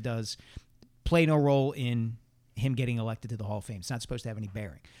 whatever he does, play no role in him getting elected to the Hall of Fame. It's not supposed to have any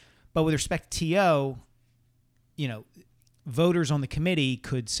bearing. But with respect to T.O., voters on the committee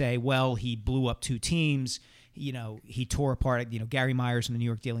could say, well, he blew up 2 teams. He tore apart. Gary Myers in the New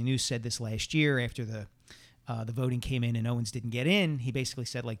York Daily News said this last year after the voting came in and Owens didn't get in. He basically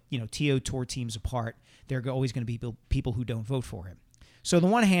said, T.O. tore teams apart. There are always going to be people who don't vote for him. So on the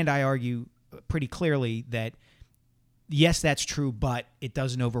one hand, I argue pretty clearly that, yes, that's true, but it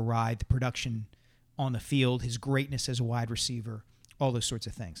doesn't override the production on the field, his greatness as a wide receiver, all those sorts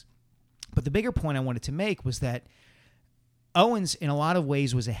of things. But the bigger point I wanted to make was that Owens, in a lot of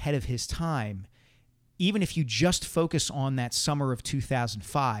ways, was ahead of his time. Even if you just focus on that summer of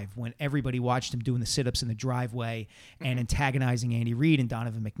 2005, when everybody watched him doing the sit-ups in the driveway and antagonizing Andy Reid and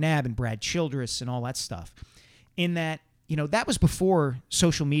Donovan McNabb and Brad Childress and all that stuff, in that, that was before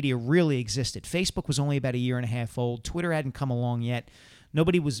social media really existed. Facebook was only about a year and a half old. Twitter hadn't come along yet.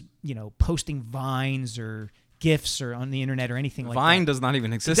 Nobody was, posting Vines or GIFs or on the internet or anything like that. Vine does not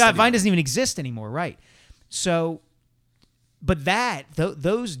even exist. Vine doesn't even exist anymore, right? So, but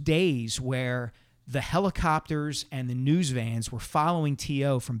those days where the helicopters and the news vans were following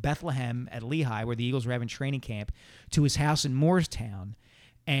T.O. from Bethlehem at Lehigh, where the Eagles were having training camp, to his house in Moorestown,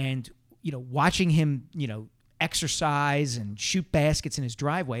 and watching him, exercise and shoot baskets in his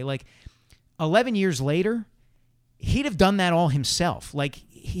driveway. Like 11 years later, he'd have done that all himself. Like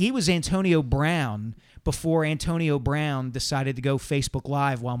he was Antonio Brown before Antonio Brown decided to go Facebook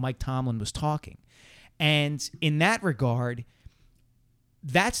Live while Mike Tomlin was talking. And in that regard,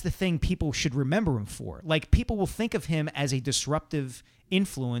 that's the thing people should remember him for. Like, people will think of him as a disruptive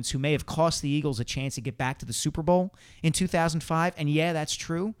influence who may have cost the Eagles a chance to get back to the Super Bowl in 2005. And yeah, that's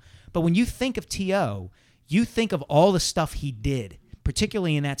true. But when you think of T.O., you think of all the stuff he did,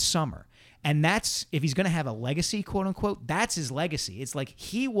 particularly in that summer. And that's, if he's going to have a legacy, quote unquote, that's his legacy. It's like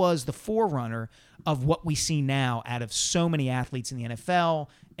he was the forerunner of what we see now out of so many athletes in the NFL,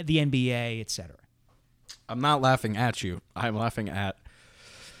 the NBA, et cetera. I'm not laughing at you. I'm laughing at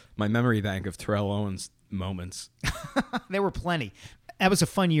my memory bank of Terrell Owens moments. There were plenty. That was a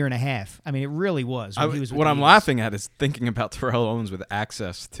fun year and a half. I mean, it really was. What I'm laughing at is thinking about Terrell Owens with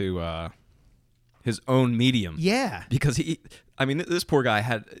access to his own medium. Yeah. Because this poor guy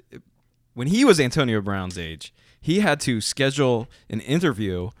had, when he was Antonio Brown's age, he had to schedule an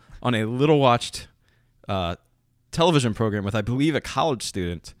interview on a little watched television program with, I believe, a college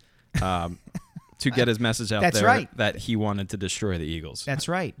student to get his message out. That's right. That he wanted to destroy the Eagles. That's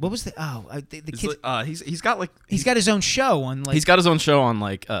right. What was the kid? He's got his own show on he's got his own show on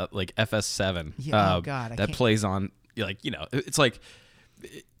like FS7. Yeah, oh God, that plays on it's like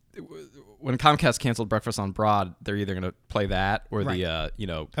when Comcast canceled Breakfast on Broad, they're either going to play that or right. a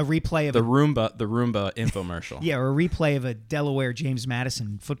replay of the Roomba infomercial. Yeah, or a replay of a Delaware James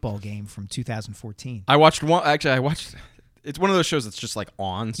Madison football game from 2014. I watched one. Actually, it's one of those shows that's just like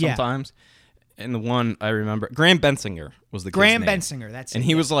on sometimes. Yeah. And the one I remember, Graham Bensinger was the Graham kid's name. Bensinger. That's and it.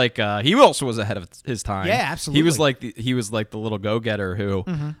 he was like he also was ahead of his time. Yeah, absolutely. He was like the little go-getter who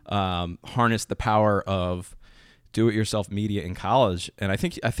harnessed the power of do-it-yourself media in college. And I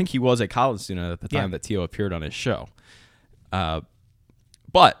think he was a college student at the time that T.O. appeared on his show. But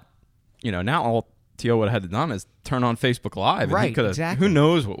now all T.O. would have had to done is turn on Facebook Live, and he could have. Exactly. Who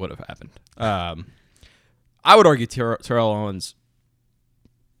knows what would have happened? I would argue Terrell Owens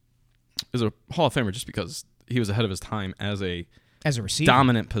is a Hall of Famer just because he was ahead of his time as a receiver,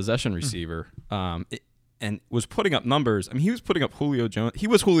 dominant possession receiver, and was putting up numbers. I mean, he was putting up Julio Jones. He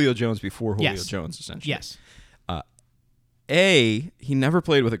was Julio Jones before Julio Jones, essentially. Yes. He never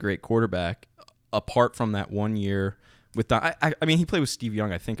played with a great quarterback apart from that 1 year with I mean, he played with Steve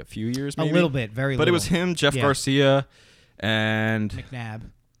Young, I think, a few years, maybe. A little bit, very little. But it was him, Jeff Garcia, and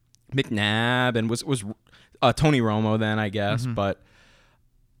McNabb, and was Tony Romo then, I guess. Mm-hmm. But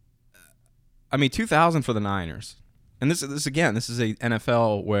I mean, 2000 for the Niners, and this is a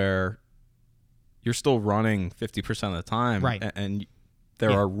NFL where you're still running 50% of the time, right? And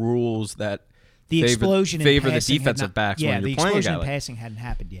there are rules that explosion favor in the defensive backs when you're playing a guy. Yeah, the explosion in passing hadn't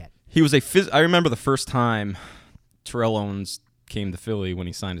happened yet. He was I remember the first time Terrell Owens came to Philly when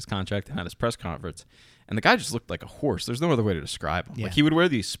he signed his contract and had his press conference, and the guy just looked like a horse. There's no other way to describe him. Yeah. Like, he would wear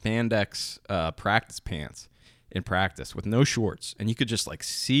these spandex practice pants in practice with no shorts, and you could just like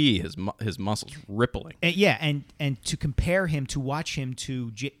see his muscles rippling. And to compare him, to watch him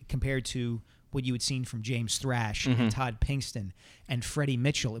compared to what you had seen from James Thrash and Todd Pinkston and Freddie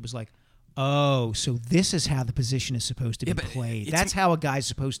Mitchell, it was like, oh, so this is how the position is supposed to be played. That's how a guy's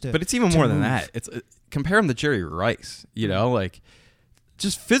supposed to. But it's even more move. than that. It's compare him to Jerry Rice. Like,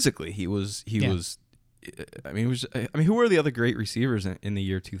 just physically, he was. I mean, who were the other great receivers in the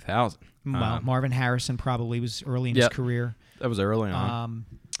year 2000? Marvin Harrison probably was early in his career. That was early on.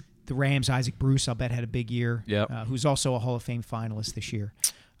 The Rams, Isaac Bruce, I'll bet, had a big year. Yeah, who's also a Hall of Fame finalist this year.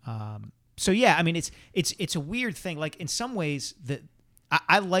 So yeah, I mean, it's a weird thing. Like, in some ways,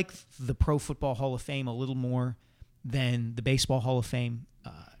 I like the Pro Football Hall of Fame a little more than the Baseball Hall of Fame.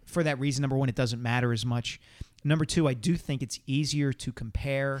 For that reason, number one, it doesn't matter as much. Number two, I do think it's easier to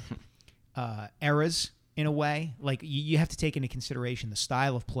compare eras in a way. Like, you have to take into consideration the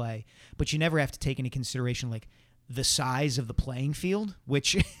style of play, but you never have to take into consideration like the size of the playing field,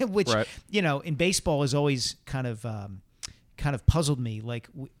 which Right. in baseball has always kind of puzzled me. Like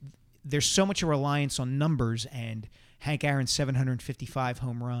there's so much a reliance on numbers, and Hank Aaron's 755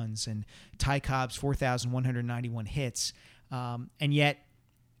 home runs and Ty Cobb's 4,191 hits, and yet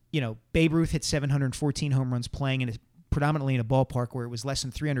Babe Ruth hit 714 home runs playing predominantly in a ballpark where it was less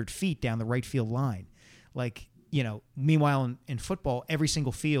than 300 feet down the right field line. Like, meanwhile in football, every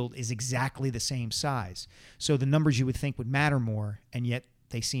single field is exactly the same size. So the numbers you would think would matter more, and yet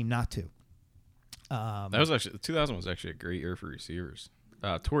they seem not to. That was actually 2000 was actually a great year for receivers.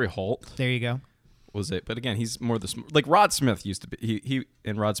 Torrey Holt There you go. was it, but again, he's more like Rod Smith used to be. He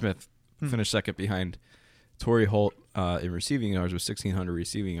and Rod Smith finished second behind Torrey Holt in receiving yards with 1,600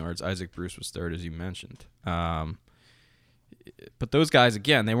 receiving yards. Isaac Bruce was third, as you mentioned. But those guys,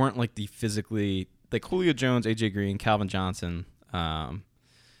 again, they weren't like the physically, like Julio Jones, A.J. Green, Calvin Johnson.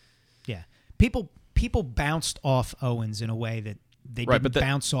 Yeah. People bounced off Owens in a way that they didn't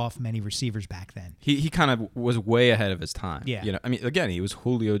bounce off many receivers back then. He kind of was way ahead of his time. Yeah. I mean, again, he was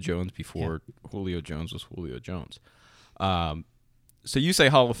Julio Jones before Julio Jones was Julio Jones. So you say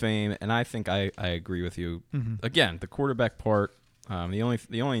Hall of Fame, and I think I agree with you. Mm-hmm. Again, the quarterback part, the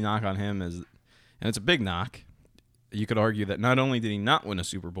only knock on him is, and it's a big knock, you could argue that not only did he not win a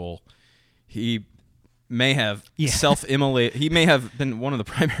Super Bowl, he may have self-immolated. He may have been one of the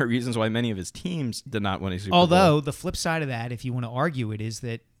primary reasons why many of his teams did not win a Super Bowl. Although the flip side of that, if you want to argue it, is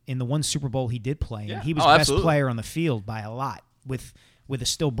that in the one Super Bowl he did play, Yeah. he was Oh, the absolutely. best player on the field by a lot with a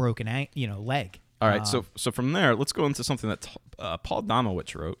still broken leg. All right, so from there, let's go into something that Paul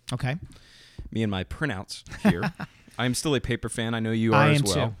Domowitch wrote. Okay. Me and my printouts here. I'm still a paper fan. I know you are I as am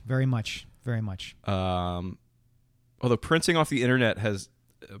well. too. Very much. Very much. Although printing off the internet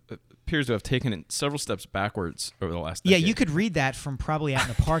appears to have taken it several steps backwards over the last Yeah, decade. you could read that from probably out in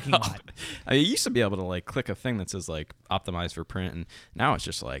the parking lot. I mean, you used to be able to like click a thing that says like optimized for print, and now it's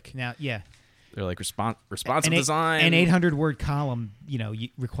just like Now, yeah. they're like responsive An design. An 800-word column,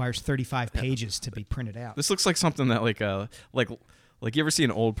 requires 35 pages to be printed out. This looks like something that like you ever see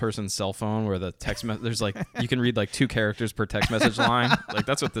an old person's cell phone where the text there's like you can read like 2 characters per text message line. Like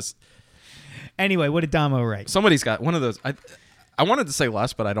that's what this. Anyway, what did Damo write? Somebody's got one of those. I wanted to say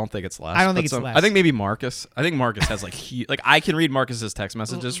less, but I don't think it's less. I don't think But it's less. I think maybe Marcus. I think Marcus has like I can read Marcus's text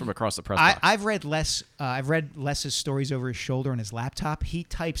messages from across the press box. I've read less. I've read Les's stories over his shoulder on his laptop. He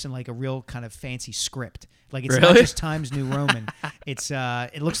types in like a real kind of fancy script. Like it's not Really? just Times New Roman. It's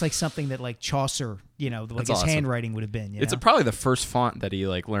it looks like something that like Chaucer, like That's his awesome. handwriting would have been. It's probably the first font that he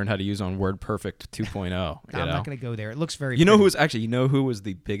like learned how to use on WordPerfect 2.0. I'm not going to go there. It looks very. You know pretty. who was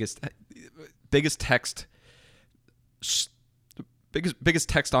the biggest text biggest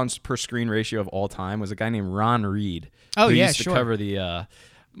text on per screen ratio of all time was a guy named Ron Reed. Oh, who yeah, used to sure. cover the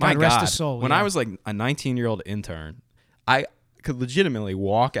my God rest God. his soul, When yeah. I was like a 19-year-old intern, I could legitimately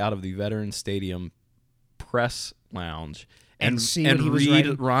walk out of the Veterans Stadium press lounge And see what he was read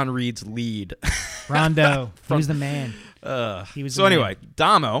writing? Ron Reed's lead. Rondo. He was the man. He was. So the man. anyway,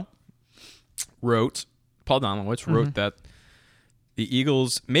 Paul Domowitch wrote that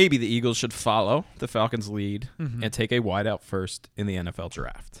maybe the Eagles should follow the Falcons' lead and take a wideout first in the NFL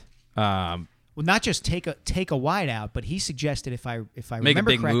draft. Well, not just take a wide out, but he suggested if I Make a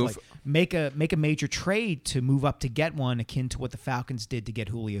remember big correctly, move. make a major trade to move up to get one, akin to what the Falcons did to get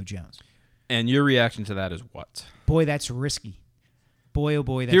Julio Jones. And your reaction to that is what? Boy, that's risky. Boy, oh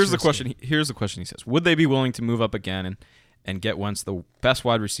boy, that's Here's the risky. question. Here's the question. He says, would they be willing to move up again and get once the best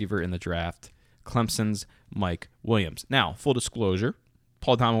wide receiver in the draft, Clemson's Mike Williams? Now, full disclosure,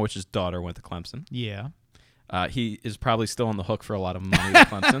 Paul Domowich's daughter went to Clemson. Yeah. He is probably still on the hook for a lot of money with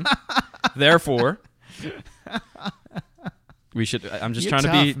Clemson. Therefore, we should. I'm just You're trying to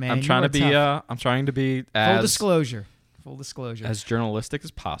tough, be. man. I'm You trying are to be. tough. I'm trying to be Full disclosure. Full disclosure. as journalistic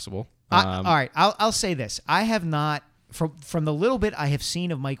as possible. All right, I'll say this. I have not from the little bit I have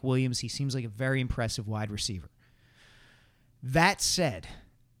seen of Mike Williams, he seems like a very impressive wide receiver. That said,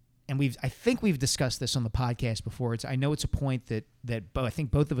 and I think we've discussed this on the podcast before. I know it's a point that I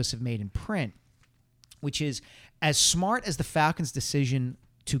think both of us have made in print, which is as smart as the Falcons' decision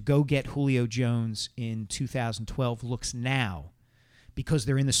to go get Julio Jones in 2012 looks now, because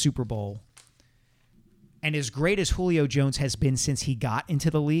they're in the Super Bowl, and as great as Julio Jones has been since he got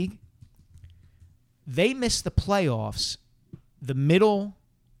into the league, they missed the playoffs the middle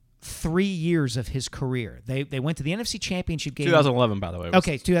 3 years of his career. They went to the NFC Championship game. 2011, by the way.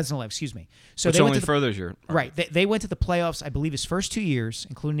 Okay, 2011. Excuse me. So Which they went only to the, furthers your right. They went to the playoffs, I believe, his first 2 years,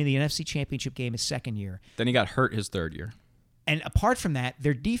 including the NFC Championship game his second year. Then he got hurt his third year. And apart from that,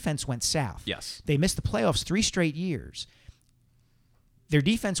 their defense went south. Yes. They missed the playoffs 3 straight years. their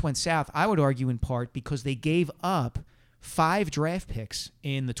defense went south, I would argue in part because they gave up 5 draft picks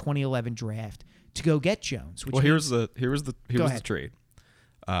in the 2011 draft to go get Jones. Which Here was the ahead. trade.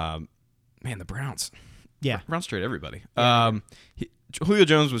 Man, the Browns. Yeah. Browns trade everybody. Yeah. Julio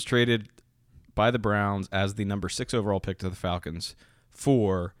Jones was traded by the Browns as the number 6 overall pick to the Falcons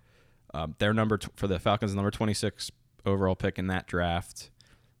for for the Falcons' number 26 overall pick in that draft.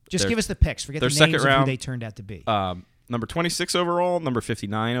 Just give us the picks. Forget the their names second of who round, they turned out to be. Number 26 overall, number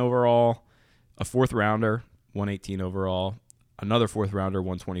 59 overall, a 4th rounder, 118 overall, another 4th rounder,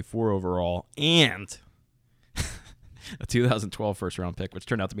 124 overall, and a 2012 first-round pick, which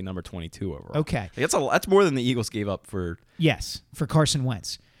turned out to be number 22 overall. Okay. That's more than the Eagles gave up for. Yes, for Carson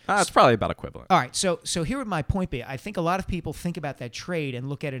Wentz. It's probably about equivalent. All right, so here would my point be. I think a lot of people think about that trade and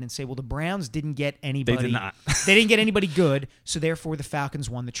look at it and say, well, the Browns didn't get anybody. They did not. They didn't get anybody good, so therefore the Falcons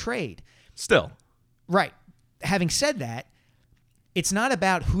won the trade. Still. Right. Having said that, it's not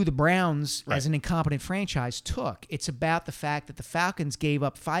about who the Browns, as an incompetent franchise, took. It's about the fact that the Falcons gave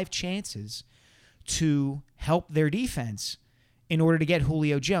up 5 chances to help their defense in order to get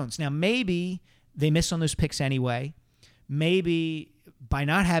Julio Jones. Now, maybe they miss on those picks anyway. Maybe by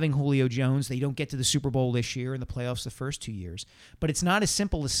not having Julio Jones, they don't get to the Super Bowl this year and the playoffs the first 2 years. But it's not as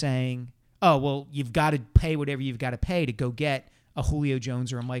simple as saying, oh, well, you've got to pay whatever you've got to pay to go get a Julio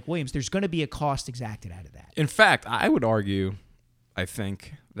Jones or a Mike Williams. There's going to be a cost exacted out of that. In fact, I would argue, I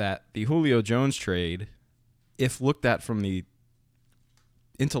think, that the Julio Jones trade, if looked at from the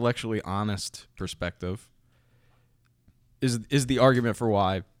intellectually honest perspective, is the argument for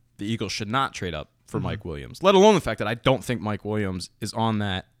why the Eagles should not trade up for Mike Williams, let alone the fact that I don't think Mike Williams is on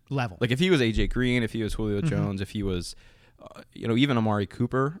that level. Like if he was A.J. Green, if he was Julio Jones, if he was, even Amari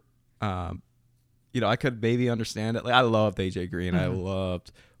Cooper, I could maybe understand it. Like I loved A.J. Green. I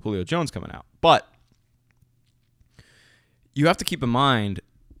loved Julio Jones coming out. But you have to keep in mind,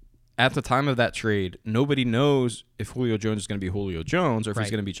 at the time of that trade, nobody knows if Julio Jones is going to be Julio Jones or if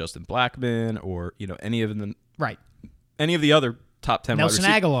he's going to be Justin Blackmon or, any of them. Right. Any of the other top 10 Nelson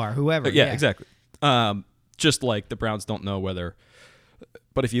Aguilar, whoever. Yeah, exactly. Just like the Browns don't know whether.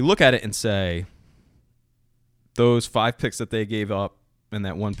 But if you look at it and say, those 5 picks that they gave up and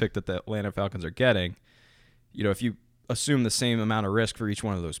that 1 pick that the Atlanta Falcons are getting, if you assume the same amount of risk for each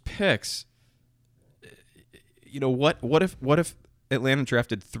one of those picks, what if Atlanta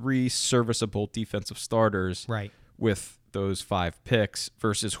drafted 3 serviceable defensive starters with those 5 picks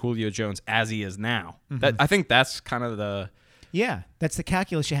versus Julio Jones as he is now? I think that's kind of the that's the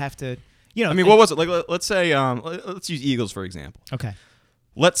calculus you have to. What was it? Like, let's say, let's use Eagles for example. Okay.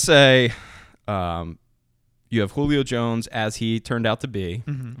 Let's say you have Julio Jones as he turned out to be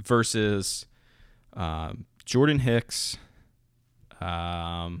versus Jordan Hicks,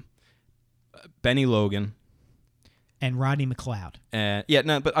 Benny Logan, and Rodney McLeod.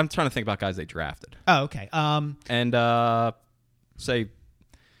 But I'm trying to think about guys they drafted. Oh, okay. And say,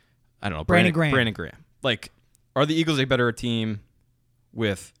 I don't know, Brandon Graham. Brandon Graham. Like, are the Eagles a better team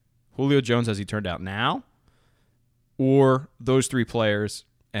with Julio Jones as he turned out now, or those 3 players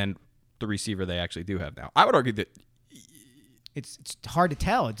and the receiver they actually do have now? I would argue that it's hard to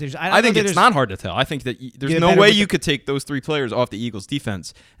tell. I think it's not hard to tell. I think that there's no way you could take those 3 players off the Eagles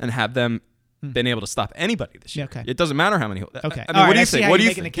defense and have them been able to stop anybody this year. Okay. It doesn't matter how many. Okay. What do you think? What do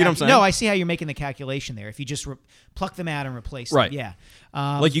you think? You know what I'm saying? No, I see how you're making the calculation there. If you just pluck them out and replace them. Right. Yeah.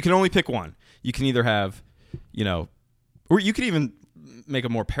 Like you can only pick one. You can either have, or you could even make a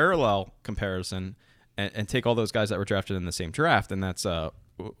more parallel comparison and take all those guys that were drafted in the same draft, and that's what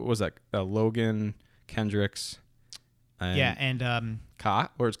was that? Logan, Kendricks, and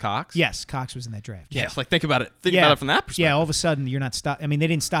Cox. Where's Cox? Yes, Cox was in that draft. Yeah, like think about it. Think about it from that perspective. Yeah, all of a sudden you're not stop. I mean, they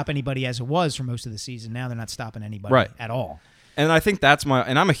didn't stop anybody as it was for most of the season. Now they're not stopping anybody at all. And I think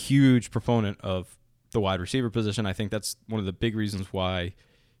and I'm a huge proponent of the wide receiver position. I think that's one of the big reasons why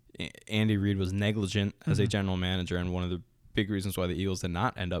Andy Reid was negligent as a general manager, and one of the big reasons why the Eagles did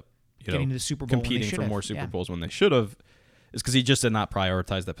not end up getting to the Super Bowl competing for more Super Bowls when they should have, is because he just did not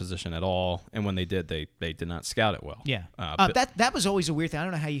prioritize that position at all. And when they did, they did not scout it well. Yeah. That was always a weird thing. I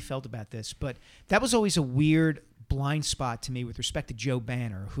don't know how you felt about this, but that was always a weird blind spot to me with respect to Joe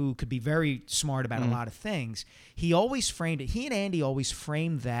Banner, who could be very smart about a lot of things. He always framed it. He and Andy always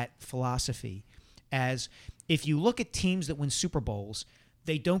framed that philosophy as, if you look at teams that win Super Bowls,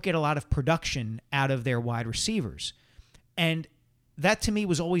 they don't get a lot of production out of their wide receivers. And that to me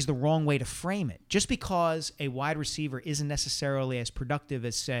was always the wrong way to frame it. Just because a wide receiver isn't necessarily as productive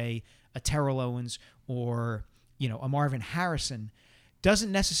as, say, a Terrell Owens or, a Marvin Harrison,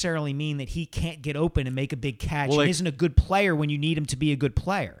 doesn't necessarily mean that he can't get open and make a big catch and isn't a good player when you need him to be a good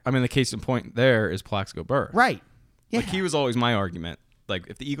player. I mean, the case in point there is Plaxico Burress. Right. Yeah. Like, he was always my argument like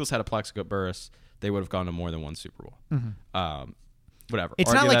if the Eagles had a Plaxico Burress, they would have gone to more than one Super Bowl. Whatever. It's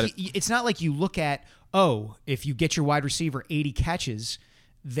Argue not that like it's not like you look at, oh, if you get your wide receiver 80 catches,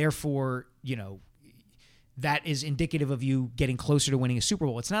 therefore, that is indicative of you getting closer to winning a Super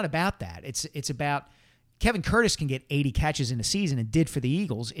Bowl. It's not about that. It's about Kevin Curtis can get 80 catches in a season and did for the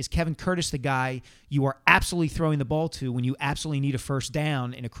Eagles. Is Kevin Curtis the guy you are absolutely throwing the ball to when you absolutely need a first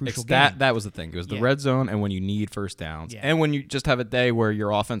down in a crucial game? That was the thing. It was the red zone and when you need first downs. Yeah. And when you just have a day where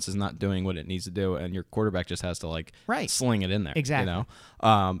your offense is not doing what it needs to do and your quarterback just has to sling it in there. Exactly.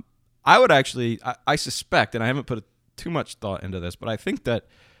 I would actually, I suspect, and I haven't put too much thought into this, but I think that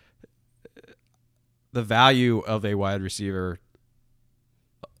the value of a wide receiver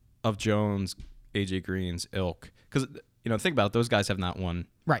of Jones, AJ Green's ilk, because think about it, those guys have not won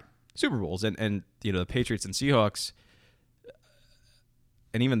Super Bowls, and the Patriots and Seahawks,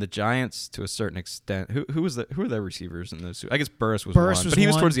 and even the Giants to a certain extent. Who are their receivers in those? I guess Burress was one, but he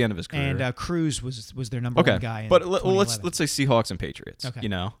was towards the end of his career, and Cruz was their number one guy. But let's say Seahawks and Patriots. Okay.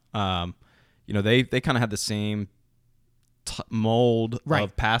 They kind of had the same mold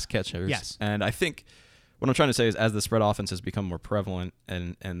of pass catchers. Yes, and I think what I'm trying to say is as the spread offense has become more prevalent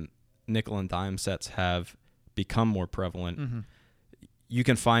and nickel and dime sets have become more prevalent, you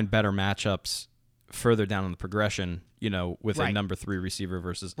can find better matchups further down in the progression, with a number 3 receiver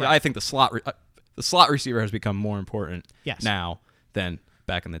versus I think the slot receiver has become more important now than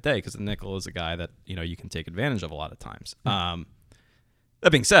back in the day because the nickel is a guy that, you can take advantage of a lot of times.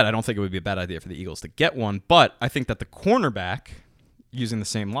 That being said, I don't think it would be a bad idea for the Eagles to get one, but I think that the cornerback, using the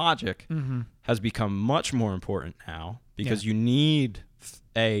same logic, has become much more important now because you need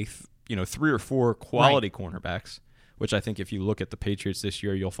 3 or 4 quality cornerbacks, which I think if you look at the Patriots this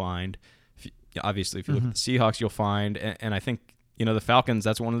year, you'll find. Obviously, if you look at the Seahawks, you'll find. And I think, the Falcons,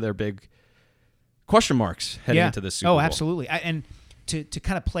 that's one of their big question marks heading into this Super Bowl. Oh, absolutely. And to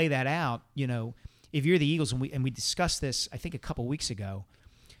kind of play that out, if you're the Eagles, and we discussed this, I think, a couple weeks ago,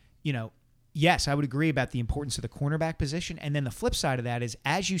 yes, I would agree about the importance of the cornerback position. And then the flip side of that is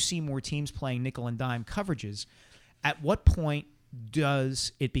as you see more teams playing nickel and dime coverages, at what point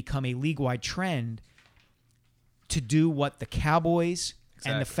does it become a league-wide trend to do what the Cowboys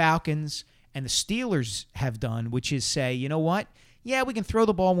and the Falcons and the Steelers have done, which is say, you know what? Yeah, we can throw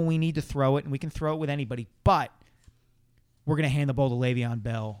the ball when we need to throw it, and we can throw it with anybody, but we're going to hand the ball to Le'Veon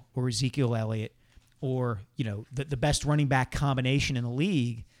Bell or Ezekiel Elliott or, the best running back combination in the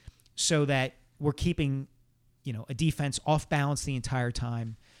league so that we're keeping, a defense off balance the entire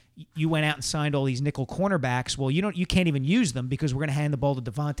time. You went out and signed all these nickel cornerbacks. Well, you can't even use them because we're going to hand the ball to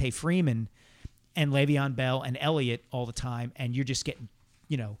Devontae Freeman and Le'Veon Bell and Elliott all the time, and you're just getting,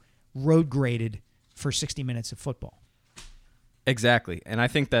 road graded for 60 minutes of football. Exactly, and I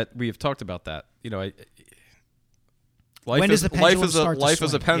think that we have talked about that. Life is a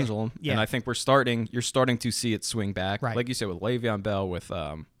pendulum, and I think you're starting to see it swing back, like you said, with Le'Veon Bell, with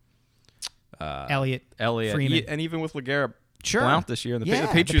Elliott, Freeman, and even with LeGarrette Blount this year. The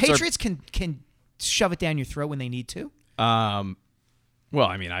Patriots can shove it down your throat when they need to. Well,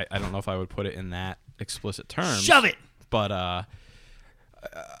 I mean, I don't know if I would put it in that explicit terms. Shove it! But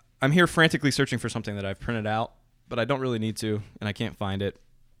I'm here frantically searching for something that I've printed out, but I don't really need to, and I can't find it.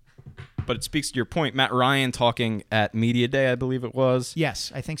 But it speaks to your point. Matt Ryan talking at Media Day, I believe it was.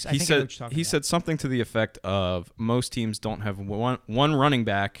 Yes, I think so. He said something to the effect of most teams don't have one running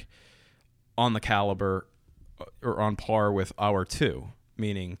back on the caliber or on par with our 2,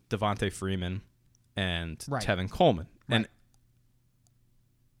 meaning Devontae Freeman and Tevin Coleman. Right. And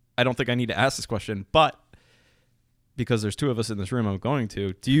I don't think I need to ask this question, but because there's 2 of us in this room I'm going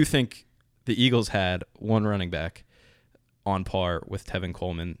to, do you think the Eagles had one running back on par with Tevin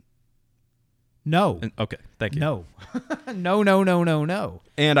Coleman? No. Okay, thank you. No. No.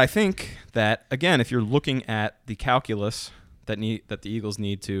 And I think that, again, if you're looking at the calculus that the Eagles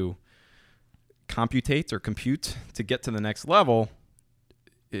need to compute to get to the next level,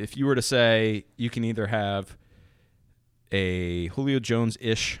 if you were to say you can either have a Julio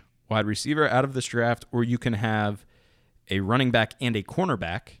Jones-ish wide receiver out of this draft or you can have a running back and a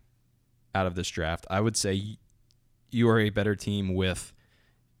cornerback out of this draft, I would say you are a better team with,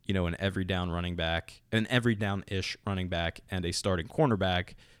 an every down running back, an every down-ish running back, and a starting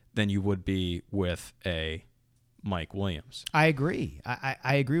cornerback than you would be with a Mike Williams. I agree.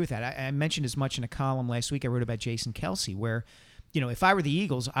 I agree with that. I mentioned as much in a column last week I wrote about Jason Kelce, where, if I were the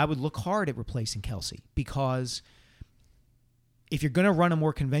Eagles, I would look hard at replacing Kelce because if you're going to run a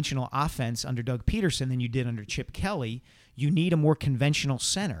more conventional offense under Doug Peterson than you did under Chip Kelly, you need a more conventional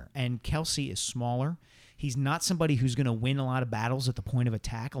center. And Kelce is smaller. He's not somebody who's going to win a lot of battles at the point of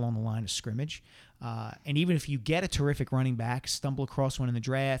attack along the line of scrimmage. And even if you get a terrific running back, stumble across one in the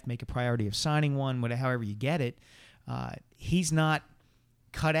draft, make a priority of signing one, whatever, however you get it, he's not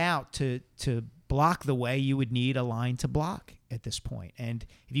cut out to block the way you would need a line to block at this point. And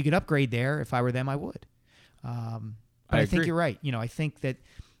if you could upgrade there, if I were them, I would. But I think agree. you're right. I think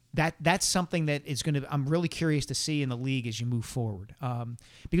that's something that is going to. I'm really curious to see in the league as you move forward,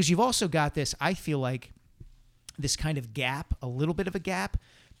 because you've also got this. I feel like this kind of gap, a little bit of a gap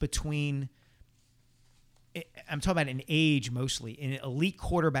between. I'm talking about in age mostly, in elite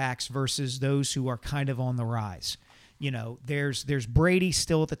quarterbacks versus those who are kind of on the rise. There's Brady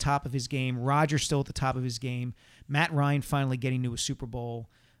still at the top of his game, Rodgers still at the top of his game, Matt Ryan finally getting to a Super Bowl,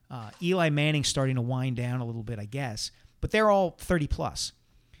 Eli Manning starting to wind down a little bit, I guess, but they're all 30 plus.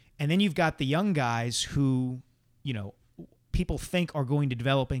 And then you've got the young guys who, people think are going to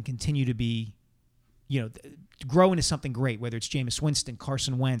develop and continue to be, grow into something great, whether it's Jameis Winston,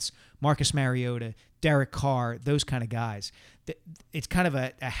 Carson Wentz, Marcus Mariota, Derek Carr, those kind of guys. It's kind of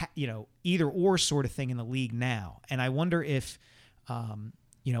a either or sort of thing in the league now. And I wonder if,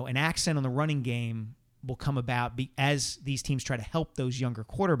 an accent on the running game will come about as these teams try to help those younger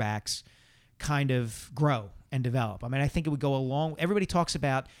quarterbacks kind of grow and develop. I mean, I think it would go a long. Everybody talks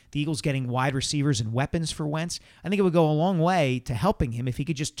about the Eagles getting wide receivers and weapons for Wentz. I think it would go a long way to helping him if he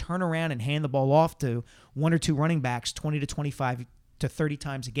could just turn around and hand the ball off to one or two running backs 20 to 25 to 30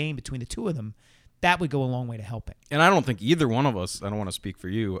 times a game between the two of them. That would go a long way to helping. And I don't think either one of us, I don't want to speak for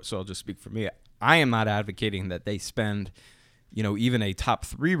you, so I'll just speak for me. I am not advocating that they spend, even a top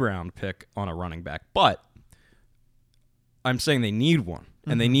 3 round pick on a running back, but I'm saying they need one.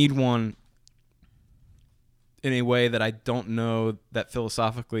 And they need one in a way that I don't know that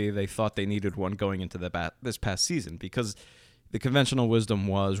philosophically they thought they needed one going into this past season, because the conventional wisdom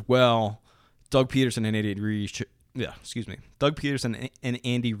was, well, Doug Peterson and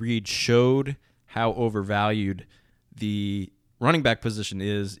Andy Reid showed how overvalued the running back position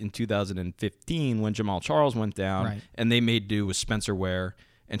is in 2015 when Jamal Charles went down, right, and they made do with Spencer Ware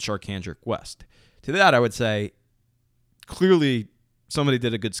and Charcandrick West. To that, I would say, clearly somebody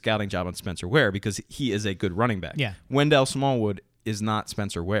did a good scouting job on Spencer Ware because he is a good running back. Yeah. Wendell Smallwood is not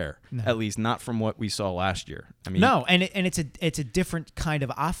Spencer Ware, No. at least not from what we saw last year. I mean, no, and it's a different kind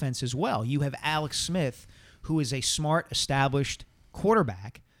of offense as well. You have Alex Smith, who is a smart, established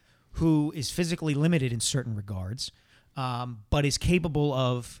quarterback who is physically limited in certain regards, but is capable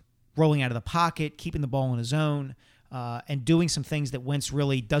of rolling out of the pocket, keeping the ball in his own, and doing some things that Wentz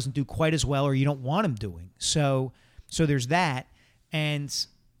really doesn't do quite as well, or you don't want him doing. So there's that. And,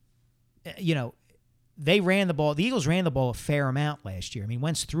 they ran the ball. The Eagles ran the ball a fair amount last year. I mean,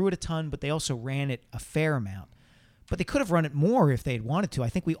 Wentz threw it a ton, but they also ran it a fair amount. But they could have run it more if they had wanted to. I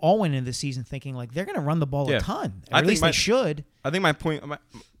think we all went into the season thinking, like, they're going to run the ball a ton. Or at least they should. I think my point,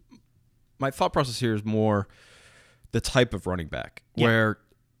 my thought process here is more the type of running back, where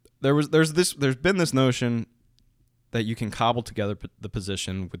there's been this notion that you can cobble together the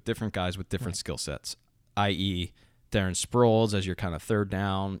position with different guys with different skill sets, i.e., Darren Sproles as your kind of third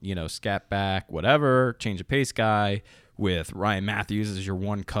down, scat back, whatever, change of pace guy, with Ryan Matthews as your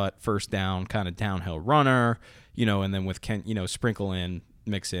one cut, first down, kind of downhill runner, and then with Ken, sprinkle in,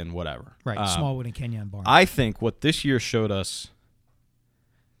 mix in, whatever. Right, Smallwood and Kenyon Barnes. I think what this year showed us,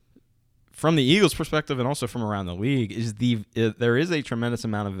 from the Eagles' perspective and also from around the league, is there is a tremendous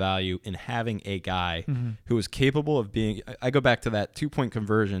amount of value in having a guy who is capable of being. I go back to that 2-point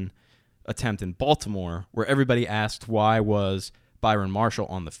conversion attempt in Baltimore, where everybody asked why was Byron Marshall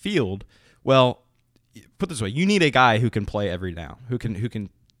on the field. Well, put it this way, you need a guy who can play every down, who can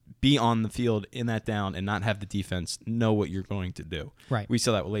be on the field in that down and not have the defense know what you're going to do. Right. We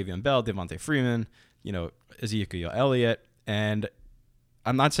saw that with Le'Veon Bell, Devontae Freeman, Ezekiel Elliott, and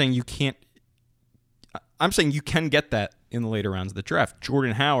I'm not saying you can't. I'm saying you can get that in the later rounds of the draft.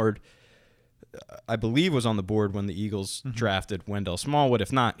 Jordan Howard, I believe, was on the board when the Eagles drafted Wendell Smallwood.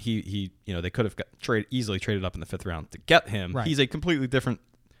 If not, he they could have easily traded up in the 5th round to get him. Right. He's a completely different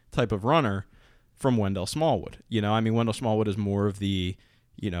type of runner from Wendell Smallwood. Wendell Smallwood is more of the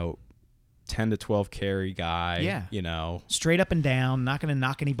 10 to 12 carry guy. Yeah. Straight up and down, not going to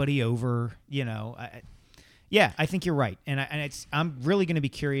knock anybody over. I think you're right, and I'm really going to be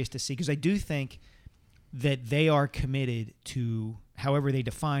curious to see, because I do think that they are committed to, however they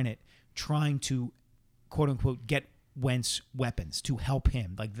define it, trying to, quote unquote, get Wentz weapons to help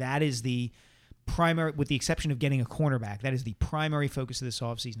him. Like, that is the primary, with the exception of getting a cornerback, that is the primary focus of this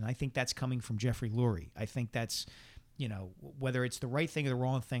offseason. I think that's coming from Jeffrey Lurie. I think that's, whether it's the right thing or the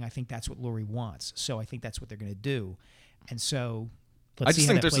wrong thing, I think that's what Lurie wants. So I think that's what they're going to do. And so let's see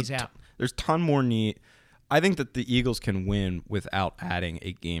how that plays out. There's a ton more need. I think that the Eagles can win without adding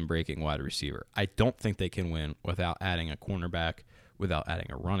a game-breaking wide receiver. I don't think they can win without adding a cornerback, without adding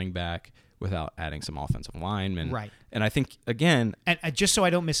a running back, without adding some offensive linemen. Right. And I think, again, And just so I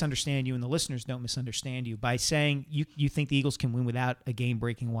don't misunderstand you and the listeners don't misunderstand you, by saying you think the Eagles can win without a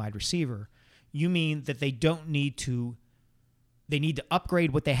game-breaking wide receiver, you mean that they don't need to – they need to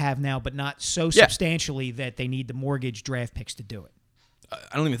upgrade what they have now, but not so substantially that they need to mortgage draft picks to do it.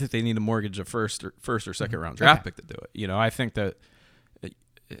 I don't even think they need to mortgage a first or second round draft pick to do it. You know, I think that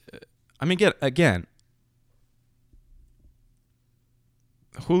I mean, again,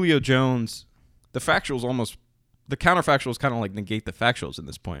 Julio Jones, the counterfactuals kind of like negate the factuals at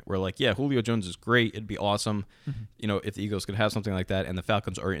this point. Where like, yeah, Julio Jones is great. It'd be awesome, you know, if the Eagles could have something like that, and the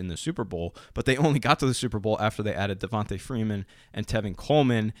Falcons are in the Super Bowl. But they only got to the Super Bowl after they added Devontae Freeman and Tevin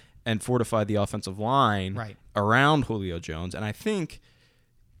Coleman and fortified the offensive line around Julio Jones. And I think,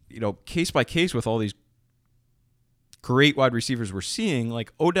 you know, case by case with all these great wide receivers we're seeing,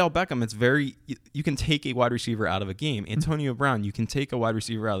 like Odell Beckham, it's very, you can take a wide receiver out of a game. Antonio Brown, you can take a wide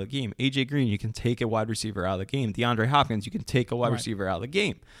receiver out of the game. AJ Green, you can take a wide receiver out of the game. DeAndre Hopkins, you can take a wide receiver out of the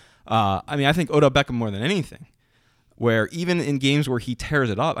game. I mean, I think Odell Beckham more than anything, where even in games where he tears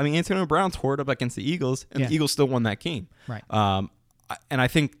it up, I mean, Antonio Brown tore it up against the Eagles, and the Eagles still won that game. Right. And I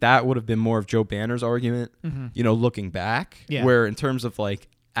think that would have been more of Joe Banner's argument, you know, looking back, where in terms of like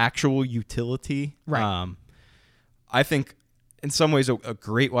actual utility, I think in some ways a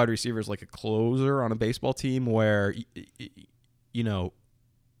great wide receiver is like a closer on a baseball team where, you know,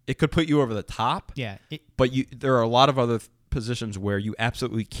 it could put you over the top. Yeah. But there are a lot of other positions where you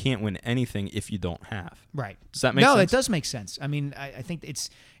absolutely can't win anything if you don't have. Right. Does that make sense? No, it does make sense. I mean, I think it's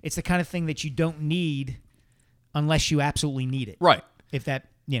the kind of thing that you don't need unless you absolutely need it. Right. If that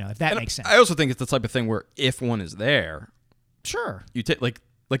makes sense. I also think it's the type of thing where if one is there, sure. you take like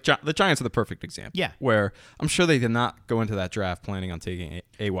the Giants are the perfect example. Yeah. Where I'm sure they did not go into that draft planning on taking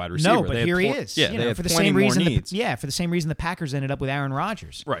a wide receiver. No, but here he is. Yeah, they had for the plenty same more reason. needs. For the same reason the Packers ended up with Aaron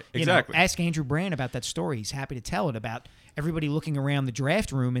Rodgers. Right. You Exactly. know, ask Andrew Brand about that story. He's happy to tell it about everybody looking around the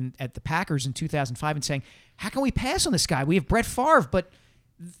draft room at the Packers in 2005 and saying, "How can we pass on this guy? We have Brett Favre, but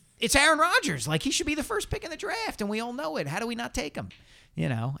it's Aaron Rodgers. Like, he should be the first pick in the draft, and we all know it. How do we not take him?" You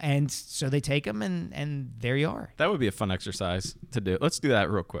know, and so they take him, and there you are. That would be a fun exercise to do. Let's do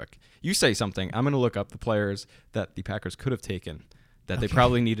that real quick. You say something. I'm going to look up the players that the Packers could have taken that they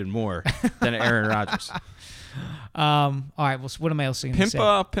probably needed more than Aaron Rodgers. All right. Well, what am I else going to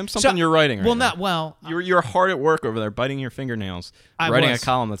say? Pimp something you're writing right now. You're hard at work over there, biting your fingernails, writing a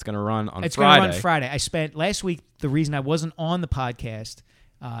column that's going to run on Friday. It's going to run Friday. I spent last week, the reason I wasn't on the podcast,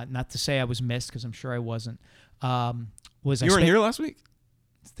 not to say I was missed because I'm sure I wasn't, was you weren't here last week?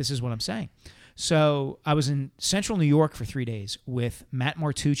 This is what I'm saying. So I was in central New York for 3 days with Matt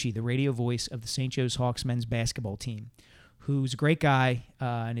Martucci, the radio voice of the St. Joe's Hawks men's basketball team, who's a great guy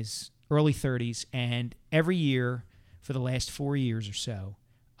in his early 30s. And every year for the last 4 years or so,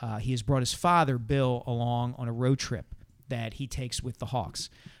 he has brought his father, Bill, along on a road trip that he takes with the Hawks.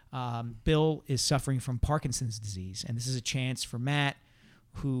 Bill is suffering from Parkinson's disease, and this is a chance for Matt,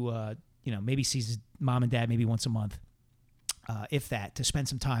 who maybe sees his mom and dad maybe once a month, if that, to spend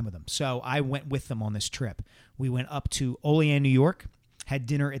some time with them. So I went with them on this trip. We went up to Olean, New York, had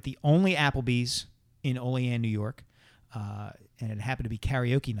dinner at the only Applebee's in Olean, New York, and it happened to be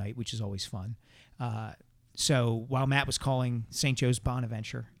karaoke night, which is always fun. So while Matt was calling St. Joe's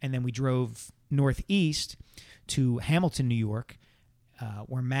Bonaventure, and then we drove northeast to Hamilton, New York,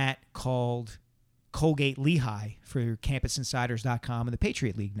 where Matt called Colgate Lehigh for CampusInsiders.com and the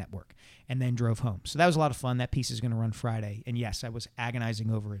Patriot League Network, and then drove home. So that was a lot of fun. That piece is going to run Friday. And yes, I was agonizing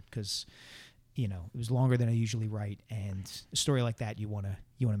over it because, you know, it was longer than I usually write. And a story like that, you want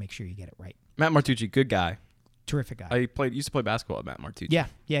to make sure you get it right. Matt Martucci, good guy. Terrific guy. I used to play basketball with Matt Martucci. Yeah,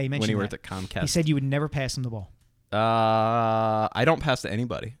 he mentioned when he that. worked at Comcast. He said you would never pass him the ball. I don't pass to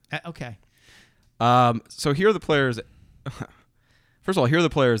anybody. Okay. So here are the players. First of all, here are the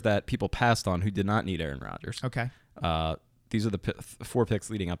players that people passed on who did not need Aaron Rodgers. Okay. These are the 4 picks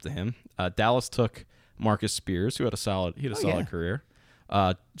leading up to him. Dallas took Marcus Spears, who had a solid career.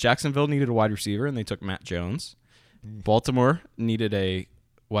 Jacksonville needed a wide receiver, and they took Matt Jones. Baltimore needed a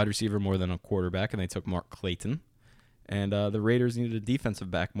wide receiver more than a quarterback, and they took Mark Clayton. And the Raiders needed a defensive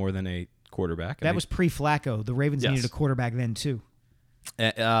back more than a quarterback. That was pre-Flacco. The Ravens needed a quarterback then, too.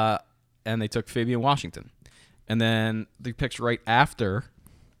 And they took Fabian Washington. And then the picks right after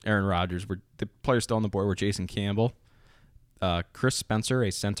Aaron Rodgers were the players still on the board were Jason Campbell, Chris Spencer,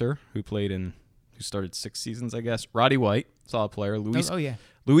 a center who started 6 seasons, I guess. Roddy White, solid player.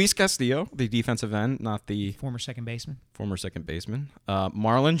 Luis Castillo, the defensive end, not the former second baseman.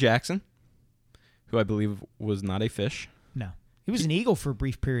 Marlon Jackson, who I believe was not a Fish. No, he was an Eagle for a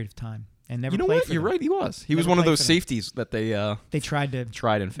brief period of time and never You know played what? for You're them. right. He was. He was Never one of played those for them. safeties that they tried to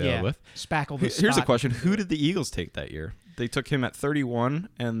tried and failed with. spackle the Here's a spot. question: who did the Eagles take that year? They took him at 31,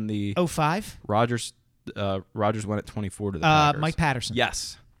 and the 05? Rogers went at 24 to the Packers. Mike Patterson.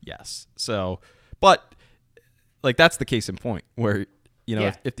 Yes. So, but like that's the case in point where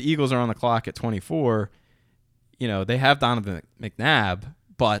Yeah. if the Eagles are on the clock at 24, they have Donovan McNabb,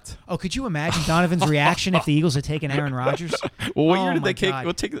 but Oh, could you imagine Donovan's reaction if the Eagles had taken Aaron Rodgers? well, what Oh year did my they take?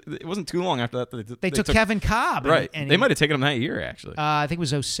 God. It wasn't too long after that. They took Kevin Cobb. Right. And They might have taken him that year actually. I think it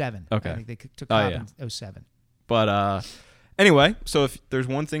was 07. Okay. I think they took Oh, Cobb yeah. in 07. But anyway, so if there's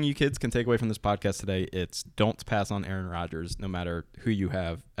one thing you kids can take away from this podcast today, it's don't pass on Aaron Rodgers, no matter who you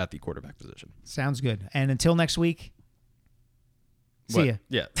have at the quarterback position. Sounds good. And until next week, see What? ya.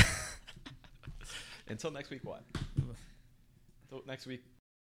 Yeah. Until next week, what? Until next week.